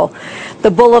unsuccessful.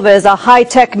 The Bulava is a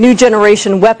high-tech new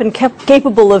generation weapon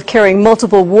capable of carrying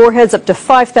multiple warheads up to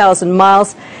 5,000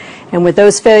 miles. And with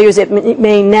those failures, it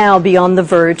may now be on the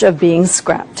verge of being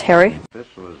scrapped. Harry? This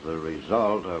was the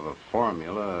result of a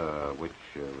formula which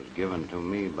was given to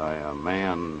me by a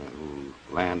man who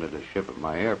landed a ship at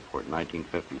my airport in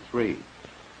 1953.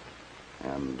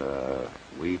 And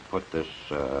we put this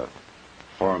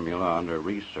formula under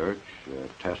research,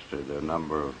 tested a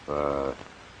number of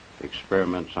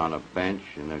experiments on a bench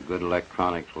in a good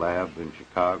electronics lab in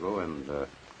Chicago, and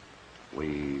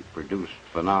we produced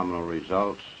phenomenal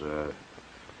results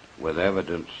with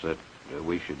evidence that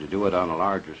we should do it on a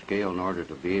larger scale in order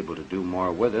to be able to do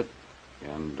more with it.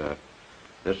 And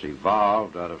this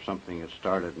evolved out of something that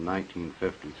started in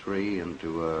 1953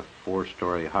 into a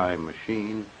 4-story high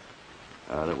machine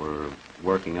that we're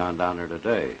working on down there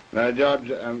today. Now,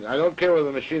 George, I don't care whether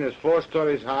the machine is 4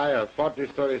 stories high or 40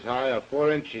 stories high or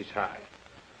 4 inches high.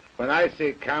 When I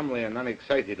say calmly and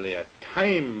unexcitedly, a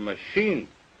time machine,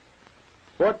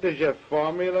 what does your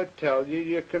formula tell you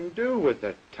you can do with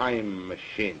a time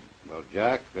machine? Well,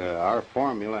 Jack, our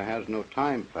formula has no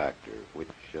time factor, which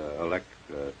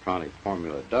electronic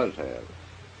formula does have.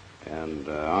 And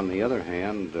on the other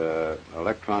hand,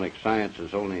 electronic science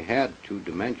has only had 2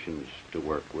 dimensions to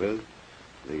work with,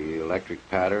 the electric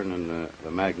pattern and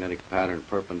the magnetic pattern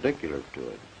perpendicular to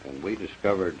it. And we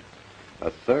discovered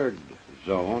a third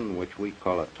zone, which we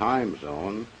call a time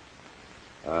zone,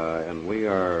 and we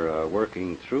are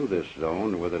working through this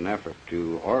zone with an effort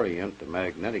to orient the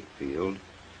magnetic field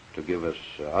to give us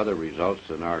other results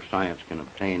than our science can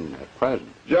obtain at present.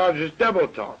 George, it's double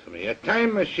talk to me. A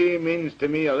time machine means to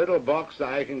me a little box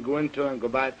that I can go into and go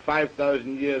back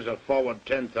 5,000 years or forward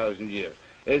 10,000 years.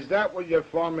 Is that what your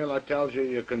formula tells you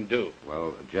you can do?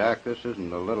 Well, Jack, this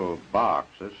isn't a little box.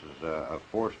 This is a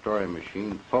 4-story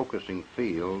machine focusing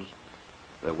fields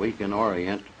that we can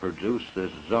orient to produce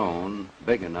this zone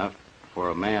big enough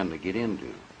for a man to get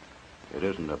into. It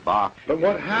isn't a box. But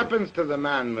what happens to the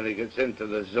man when he gets into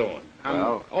the zone?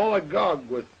 I'm all agog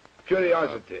with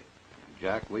curiosity.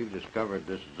 Jack, we've discovered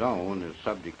this zone is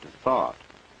subject to thought.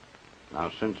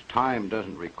 Now, since time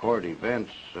doesn't record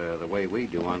events the way we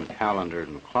do on calendars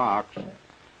and clocks,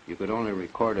 you could only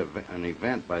record an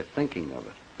event by thinking of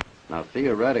it. Now,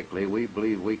 theoretically, we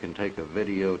believe we can take a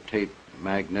videotape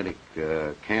magnetic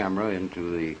camera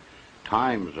into the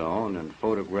time zone and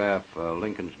photograph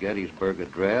Lincoln's Gettysburg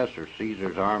Address or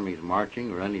Caesar's armies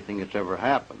marching or anything that's ever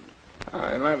happened. All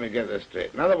right, let me get this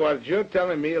straight. In other words, you're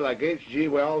telling me, like H.G.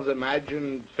 Wells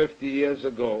imagined 50 years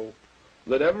ago,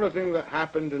 that everything that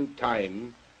happened in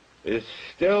time is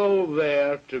still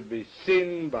there to be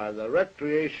seen by the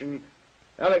recreation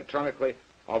electronically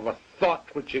of a thought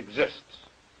which exists.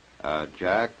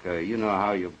 Jack, you know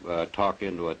how you talk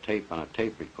into a tape on a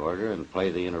tape recorder and play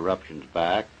the interruptions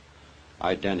back,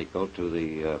 identical to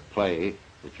the play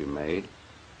that you made.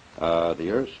 The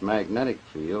Earth's magnetic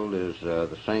field is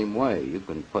the same way. You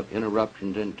can put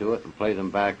interruptions into it and play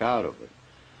them back out of it.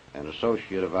 An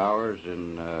associate of ours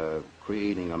in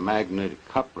creating a magnetic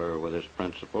coupler with this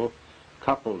principle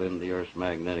coupled in the Earth's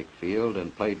magnetic field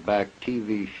and played back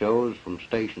TV shows from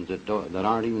stations that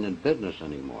aren't even in business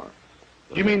anymore.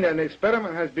 You mean an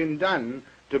experiment has been done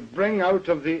to bring out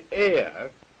of the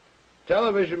air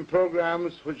television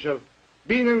programs which have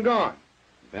been and gone?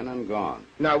 Been and gone.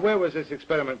 Now, where was this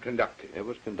experiment conducted? It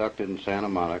was conducted in Santa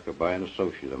Monica by an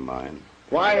associate of mine.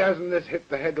 Why hasn't this hit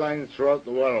the headlines throughout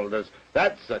the world?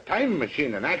 That's a time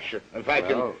machine in action. If I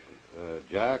can...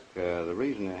 Jack, the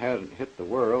reason it hasn't hit the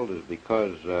world is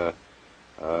because,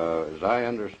 as I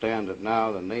understand it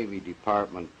now, the Navy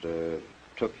Department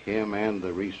took him and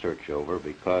the research over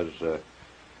because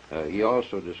he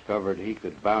also discovered he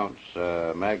could bounce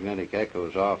magnetic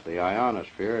echoes off the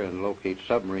ionosphere and locate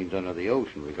submarines under the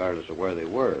ocean, regardless of where they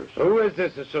were. So, who is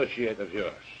this associate of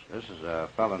yours? This is a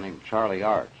fellow named Charlie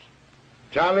Arts.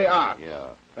 Charlie Arts? Yeah.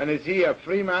 And is he a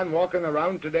free man walking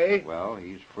around today? Well,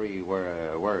 he's free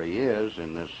where he is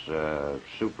in this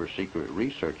super secret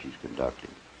research he's conducting.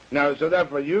 Now, so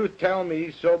therefore you tell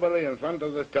me soberly in front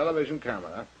of this television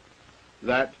camera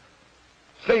that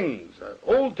things,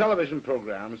 old television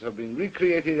programs have been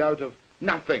recreated out of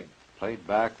nothing. Played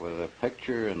back with a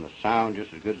picture and the sound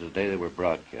just as good as the day they were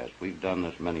broadcast. We've done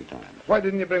this many times. Why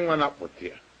didn't you bring one up with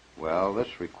you? Well,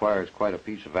 this requires quite a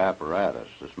piece of apparatus.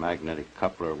 This magnetic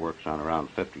coupler works on around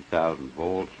 50,000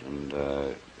 volts, and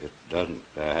it doesn't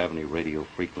have any radio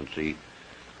frequency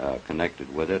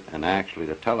connected with it. And actually,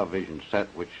 the television set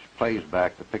which plays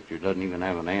back the picture doesn't even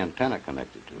have an antenna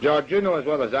connected to it. George, you know as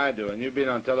well as I do, and you've been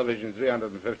on television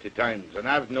 350 times, and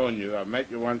I've known you. I met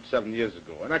you once 7 years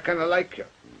ago, and I kind of like you.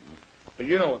 But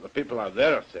you know what the people out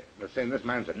there are saying. They're saying this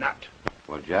man's a nut.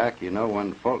 Well, Jack, you know,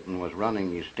 when Fulton was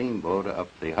running the steamboat up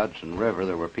the Hudson River,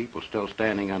 there were people still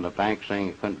standing on the bank saying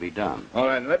it couldn't be done. All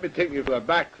right, let me take you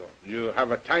back, though. You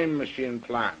have a time machine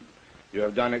plan. You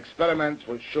have done experiments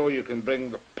which show you can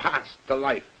bring the past to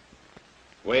life.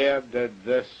 Where did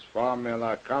this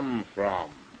formula come from?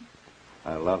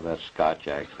 I love that Scotch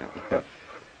accent.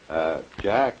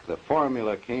 Jack, the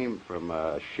formula came from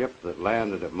a ship that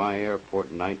landed at my airport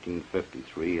in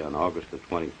 1953 on August the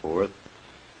 24th.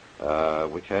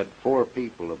 Which had 4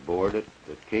 people aboard it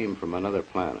that came from another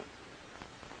planet.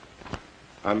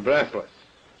 I'm breathless.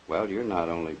 Well, you're not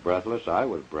only breathless, I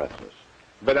was breathless.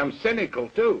 But I'm cynical,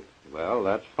 too. Well,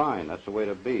 that's fine. That's the way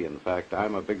to be. In fact,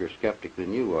 I'm a bigger skeptic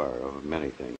than you are of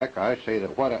many things. I say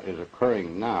that what is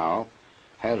occurring now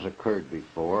has occurred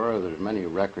before. There's many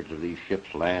records of these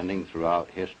ships landing throughout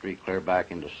history, clear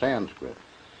back into Sanskrit.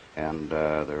 And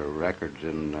there are records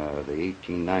in the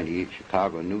 1898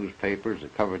 Chicago newspapers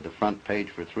that covered the front page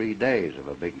for 3 days of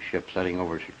a big ship setting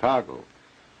over Chicago.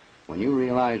 When you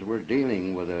realize we're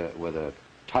dealing with a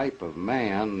type of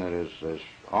man that is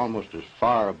almost as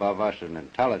far above us in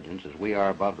intelligence as we are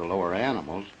above the lower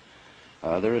animals,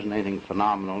 there isn't anything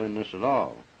phenomenal in this at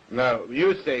all. Now,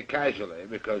 you say casually,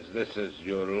 because this is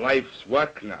your life's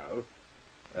work now,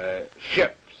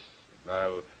 ships.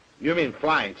 Now, you mean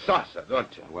flying saucer,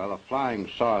 don't you? Well, a flying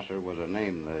saucer was a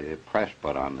name the press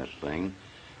put on this thing.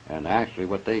 And actually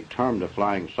what they termed a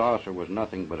flying saucer was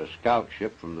nothing but a scout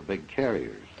ship from the big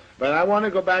carriers. But I want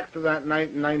to go back to that night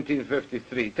in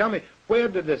 1953. Tell me, where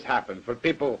did this happen for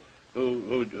people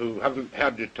who haven't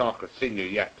heard you talk or seen you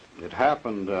yet? It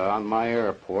happened on my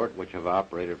airport, which I've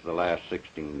operated for the last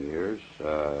 16 years,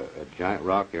 at Giant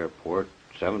Rock Airport,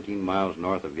 17 miles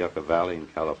north of Yucca Valley in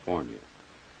California.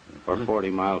 Or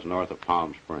 40 miles north of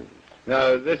Palm Springs.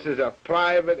 Now, this is a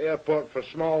private airport for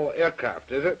small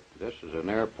aircraft, is it? This is an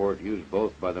airport used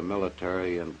both by the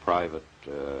military and private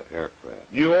aircraft.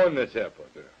 You own this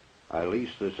airport, do you? I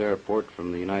lease this airport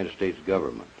from the United States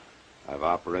government. I've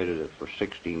operated it for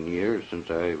 16 years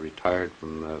since I retired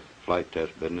from the flight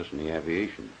test business in the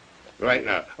aviation. Right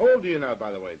now. How old are you now,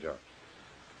 by the way, George?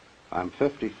 I'm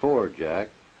 54, Jack.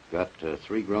 Got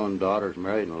 3 grown daughters,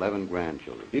 married, and 11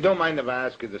 grandchildren. You don't mind if I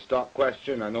ask you the stock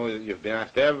question? I know that you've been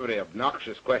asked every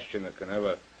obnoxious question that can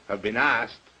ever have been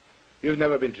asked. You've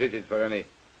never been treated for any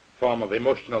form of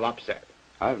emotional upset.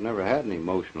 I've never had an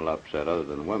emotional upset other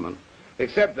than women.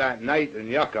 Except that night in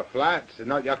Yucca Flats,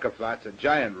 not Yucca Flats, at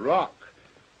Giant Rock,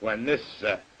 when this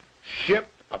ship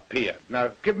appeared.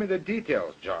 Now, give me the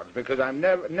details, George, because I'm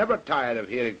never tired of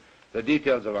hearing the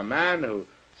details of a man who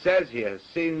says he has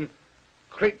seen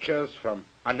creatures from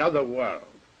another world.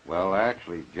 Well,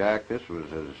 actually, Jack, this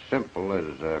was as simple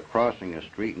as crossing a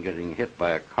street and getting hit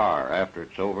by a car. After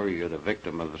it's over, you're the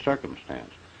victim of the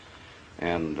circumstance.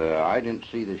 And I didn't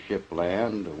see the ship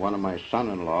land. One of my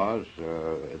son-in-laws,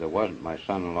 that wasn't my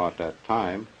son-in-law at that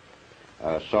time,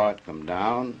 saw it come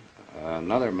down.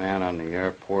 Another man on the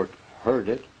airport heard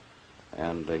it,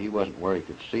 and he wasn't where he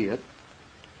could see it.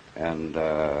 And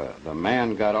the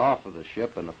man got off of the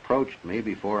ship and approached me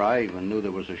before I even knew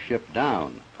there was a ship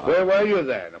down. Where were you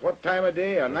then? What time of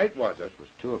day or night was it? It was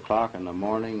 2 o'clock in the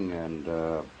morning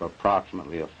and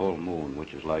approximately a full moon,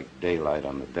 which is like daylight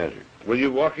on the desert. Were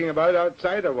you walking about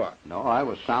outside or what? No, I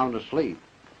was sound asleep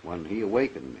when he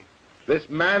awakened me. This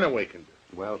man awakened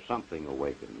you? Well, something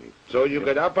awakened me. So you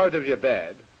got up out of your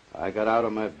bed? I got out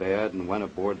of my bed and went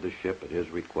aboard the ship at his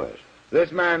request.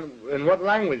 This man, in what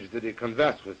language did he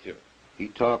converse with you? He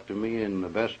talked to me in the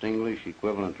best English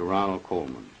equivalent to Ronald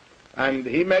Coleman. And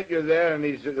he met you there and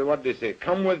he said, what did he say,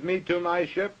 come with me to my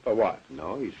ship or what?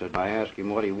 No, he said, I asked him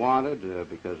what he wanted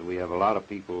because we have a lot of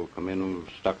people come in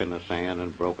stuck in the sand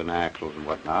and broken axles and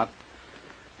whatnot.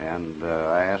 And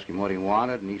I asked him what he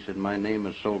wanted and he said, my name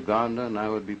is Solgonda and I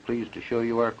would be pleased to show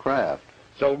you our craft.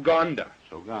 Solgonda?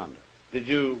 Solgonda.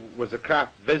 Was the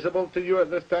craft visible to you at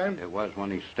this time? It was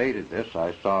when he stated this.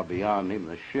 I saw beyond him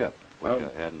the ship, which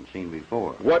I hadn't seen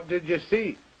before. What did you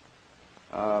see?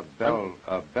 A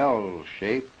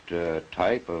bell-shaped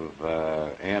type of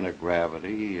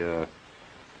anti-gravity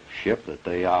ship that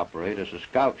they operate as a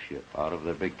scout ship out of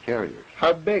their big carriers.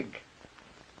 How big?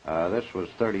 This was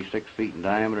 36 feet in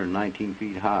diameter and 19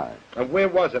 feet high. And where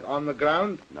was it, on the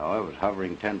ground? No, it was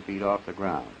hovering 10 feet off the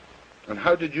ground. And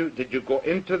how did you go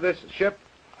into this ship?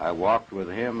 I walked with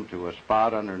him to a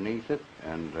spot underneath it,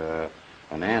 and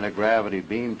an anti-gravity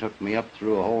beam took me up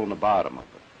through a hole in the bottom of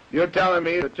it. You're telling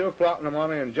me at 2 o'clock in the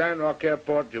morning in Giant Rock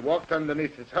Airport, you walked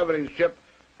underneath this hovering ship,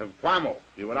 and whammo,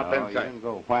 you went up inside. You didn't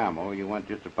go whammo. You went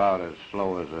just about as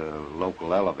slow as a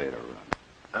local elevator run.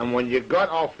 And when you got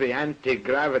off the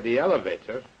anti-gravity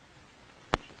elevator,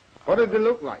 what did it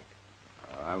look like?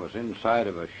 I was inside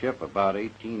of a ship about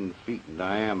 18 feet in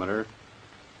diameter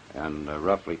and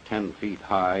roughly 10 feet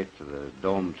high to the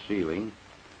domed ceiling,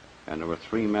 and there were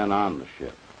 3 men on the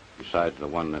ship, besides the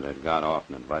one that had got off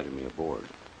and invited me aboard.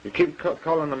 You keep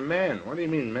calling them man. What do you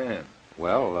mean man?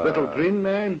 Well, little green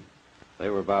man? They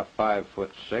were about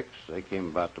 5'6". They came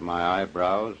about to my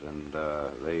eyebrows, and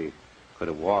they could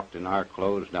have walked in our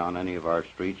clothes down any of our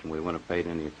streets, and we wouldn't have paid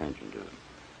any attention to them.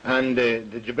 And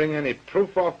did you bring any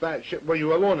proof off that ship? Were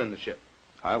you alone in the ship?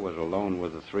 I was alone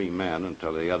with the 3 men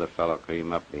until the other fellow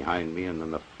came up behind me, and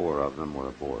then the 4 of them were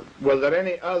aboard. Were there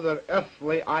any other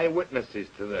earthly eyewitnesses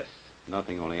to this?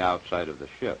 Nothing, only outside of the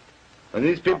ship. And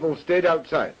these people stayed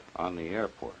outside? On the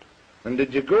airport. And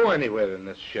did you go anywhere in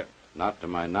this ship? Not to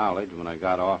my knowledge. When I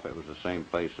got off, it was the same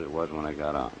place it was when I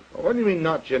got on. What do you mean,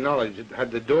 not to your knowledge?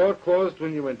 Had the door closed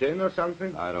when you went in or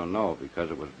something? I don't know,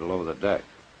 because it was below the deck.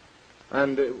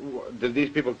 And did these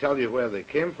people tell you where they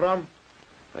came from?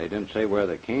 They didn't say where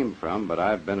they came from, but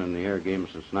I've been in the air game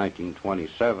since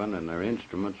 1927, and their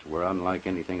instruments were unlike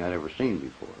anything I'd ever seen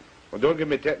before. Well, don't give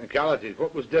me technicalities.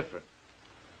 What was different?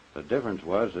 The difference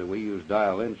was that we used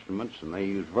dial instruments, and they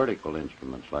used vertical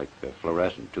instruments, like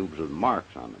fluorescent tubes with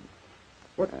marks on them.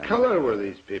 What color were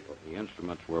these people? The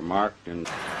instruments were marked in...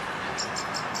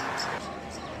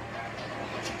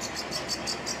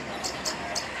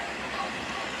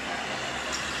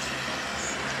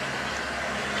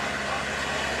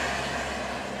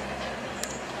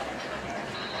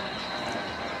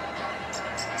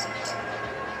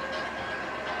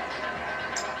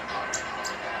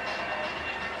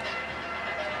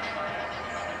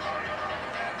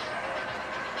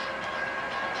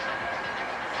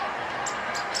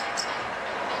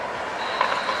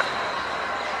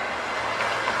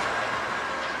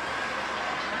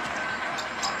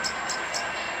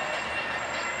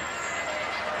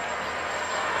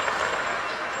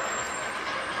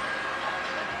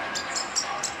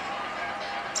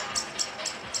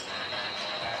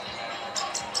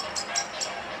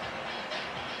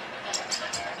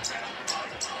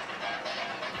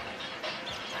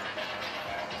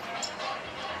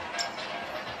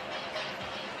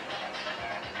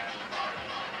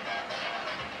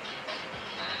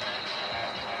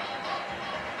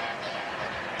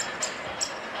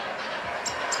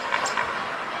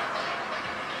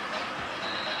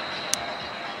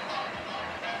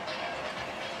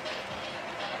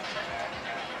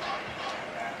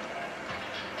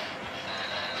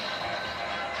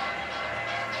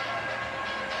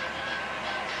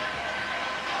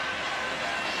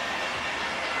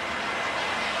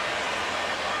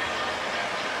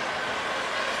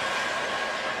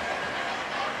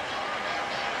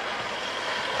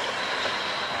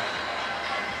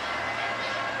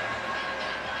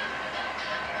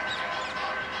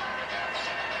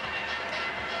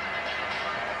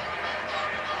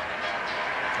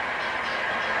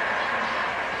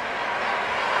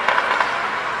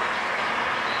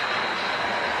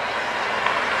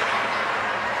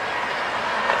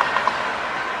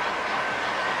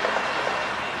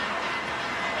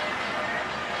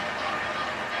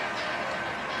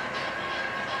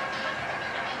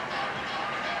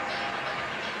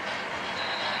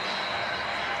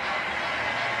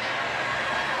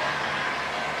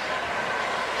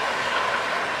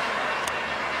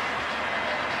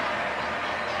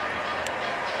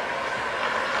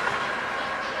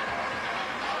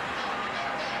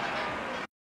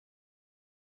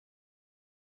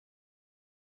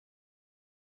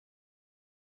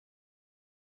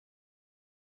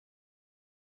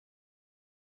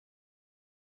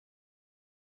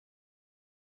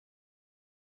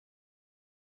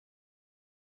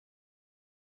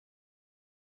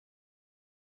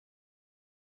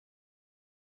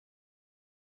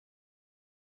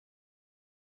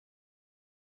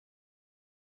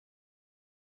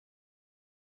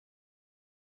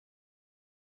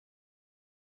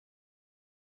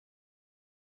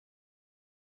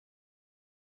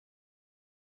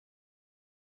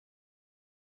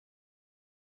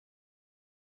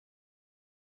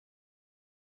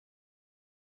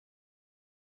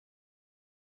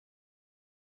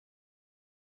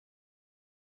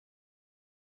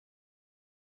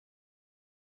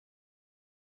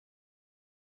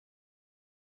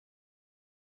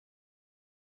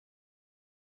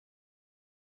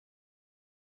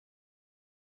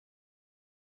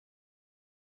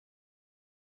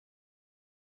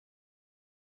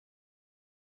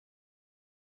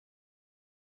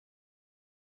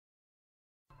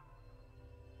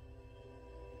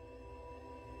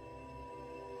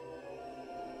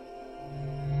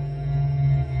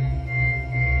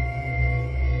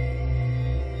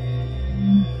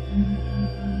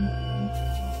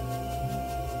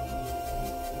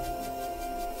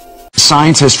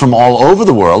 Scientists from all over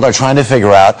the world are trying to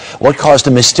figure out what caused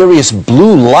a mysterious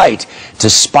blue light to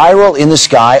spiral in the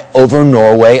sky over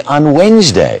Norway on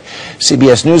Wednesday.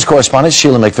 CBS News correspondent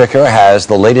Sheila McVicker has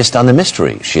the latest on the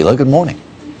mystery. Sheila, good morning.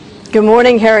 Good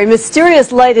morning, Harry.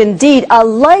 Mysterious light indeed. A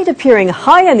light appearing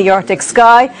high in the Arctic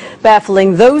sky,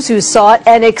 baffling those who saw it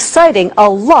and exciting a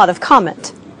lot of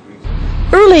comment.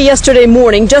 Early yesterday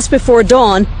morning, just before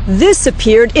dawn, this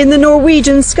appeared in the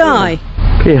Norwegian sky.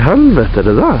 Hva I helvete är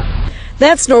det där?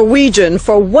 That's Norwegian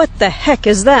for what the heck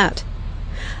is that?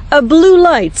 A blue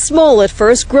light, small at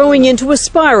first, growing into a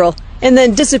spiral and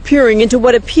then disappearing into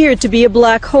what appeared to be a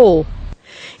black hole.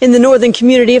 In the northern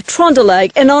community of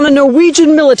Trondelag and on a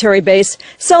Norwegian military base,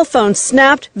 cell phones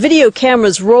snapped, video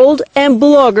cameras rolled, and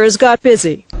bloggers got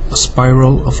busy. A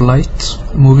spiral of light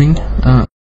moving.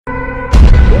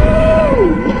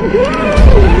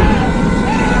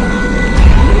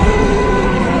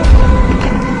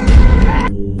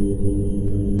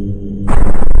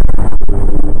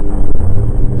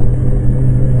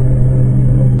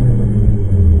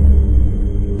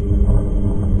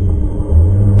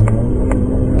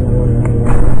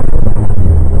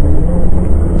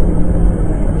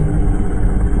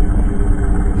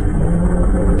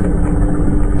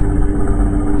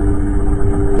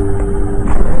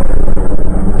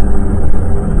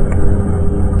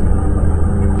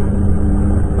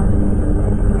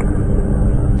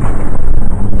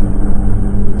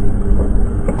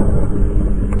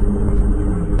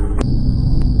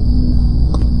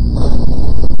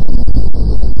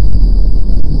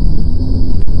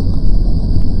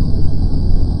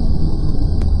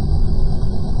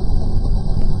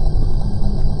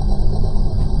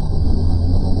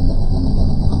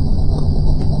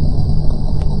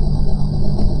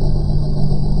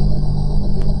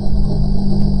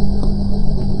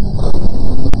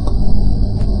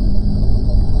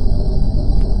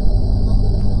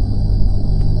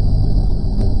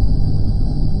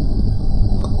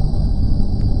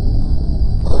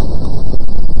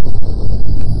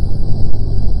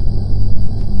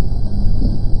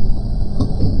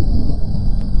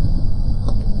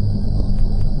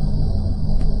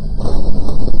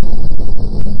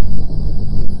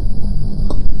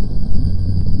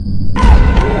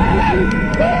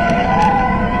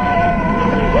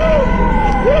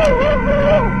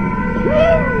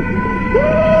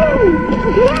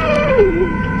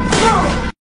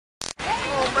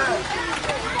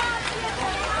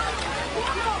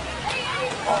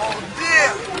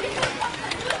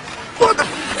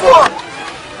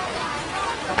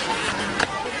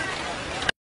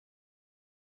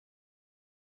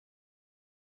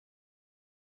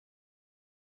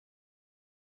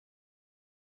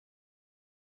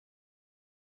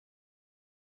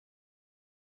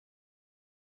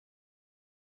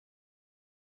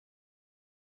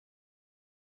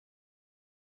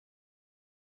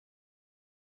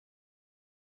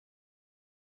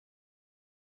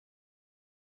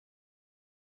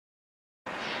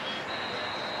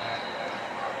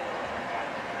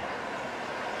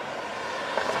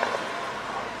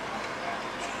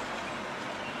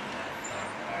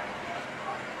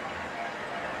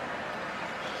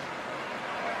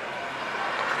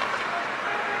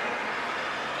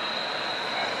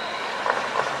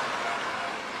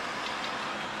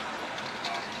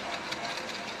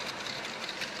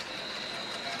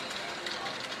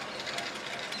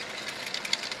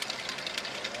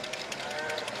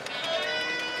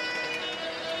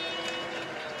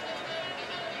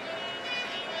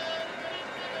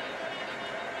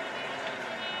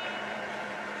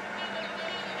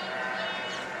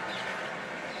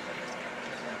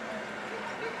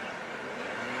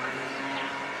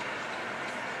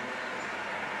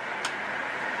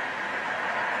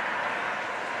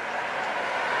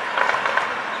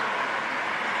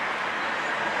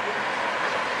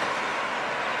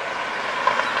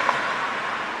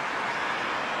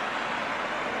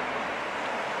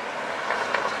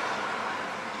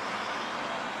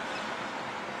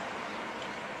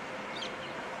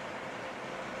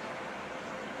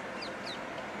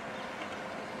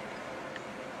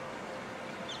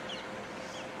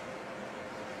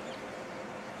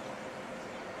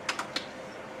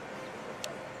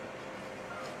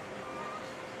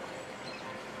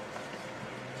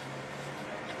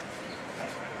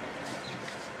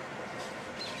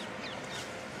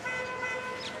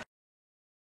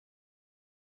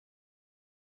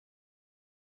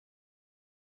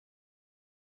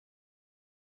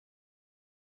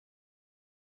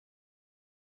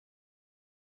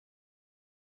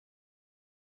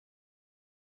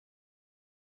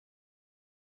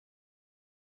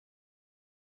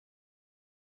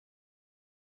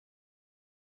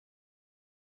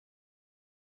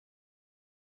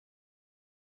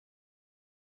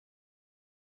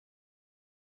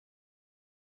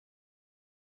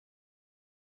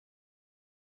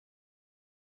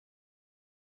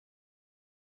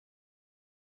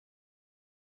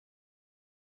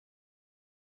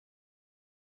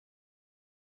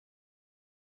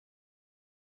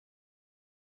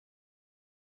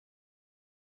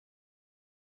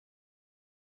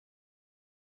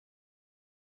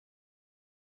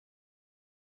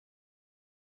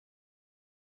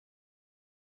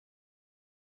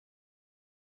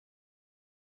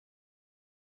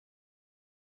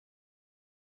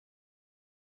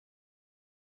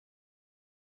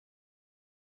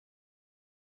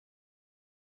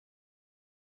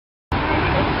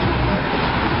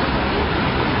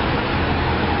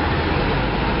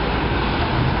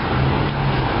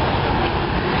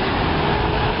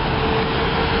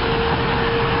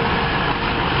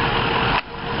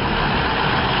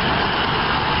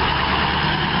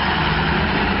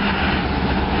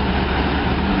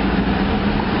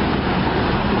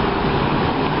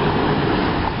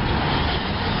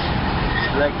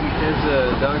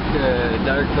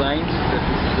 dark lines that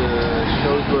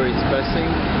shows where it's passing.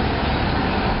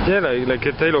 Yeah, like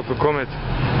a tail of a comet.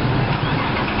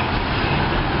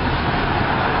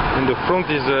 In the front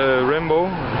is a rainbow,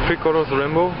 3 colors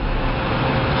rainbow.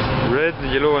 Red,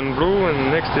 yellow and blue, and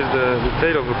next is the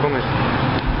tail of the comet.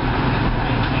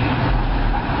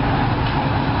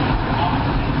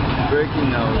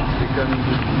 Breaking now, it's becoming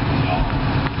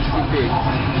too big.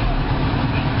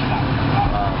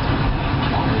 Wow.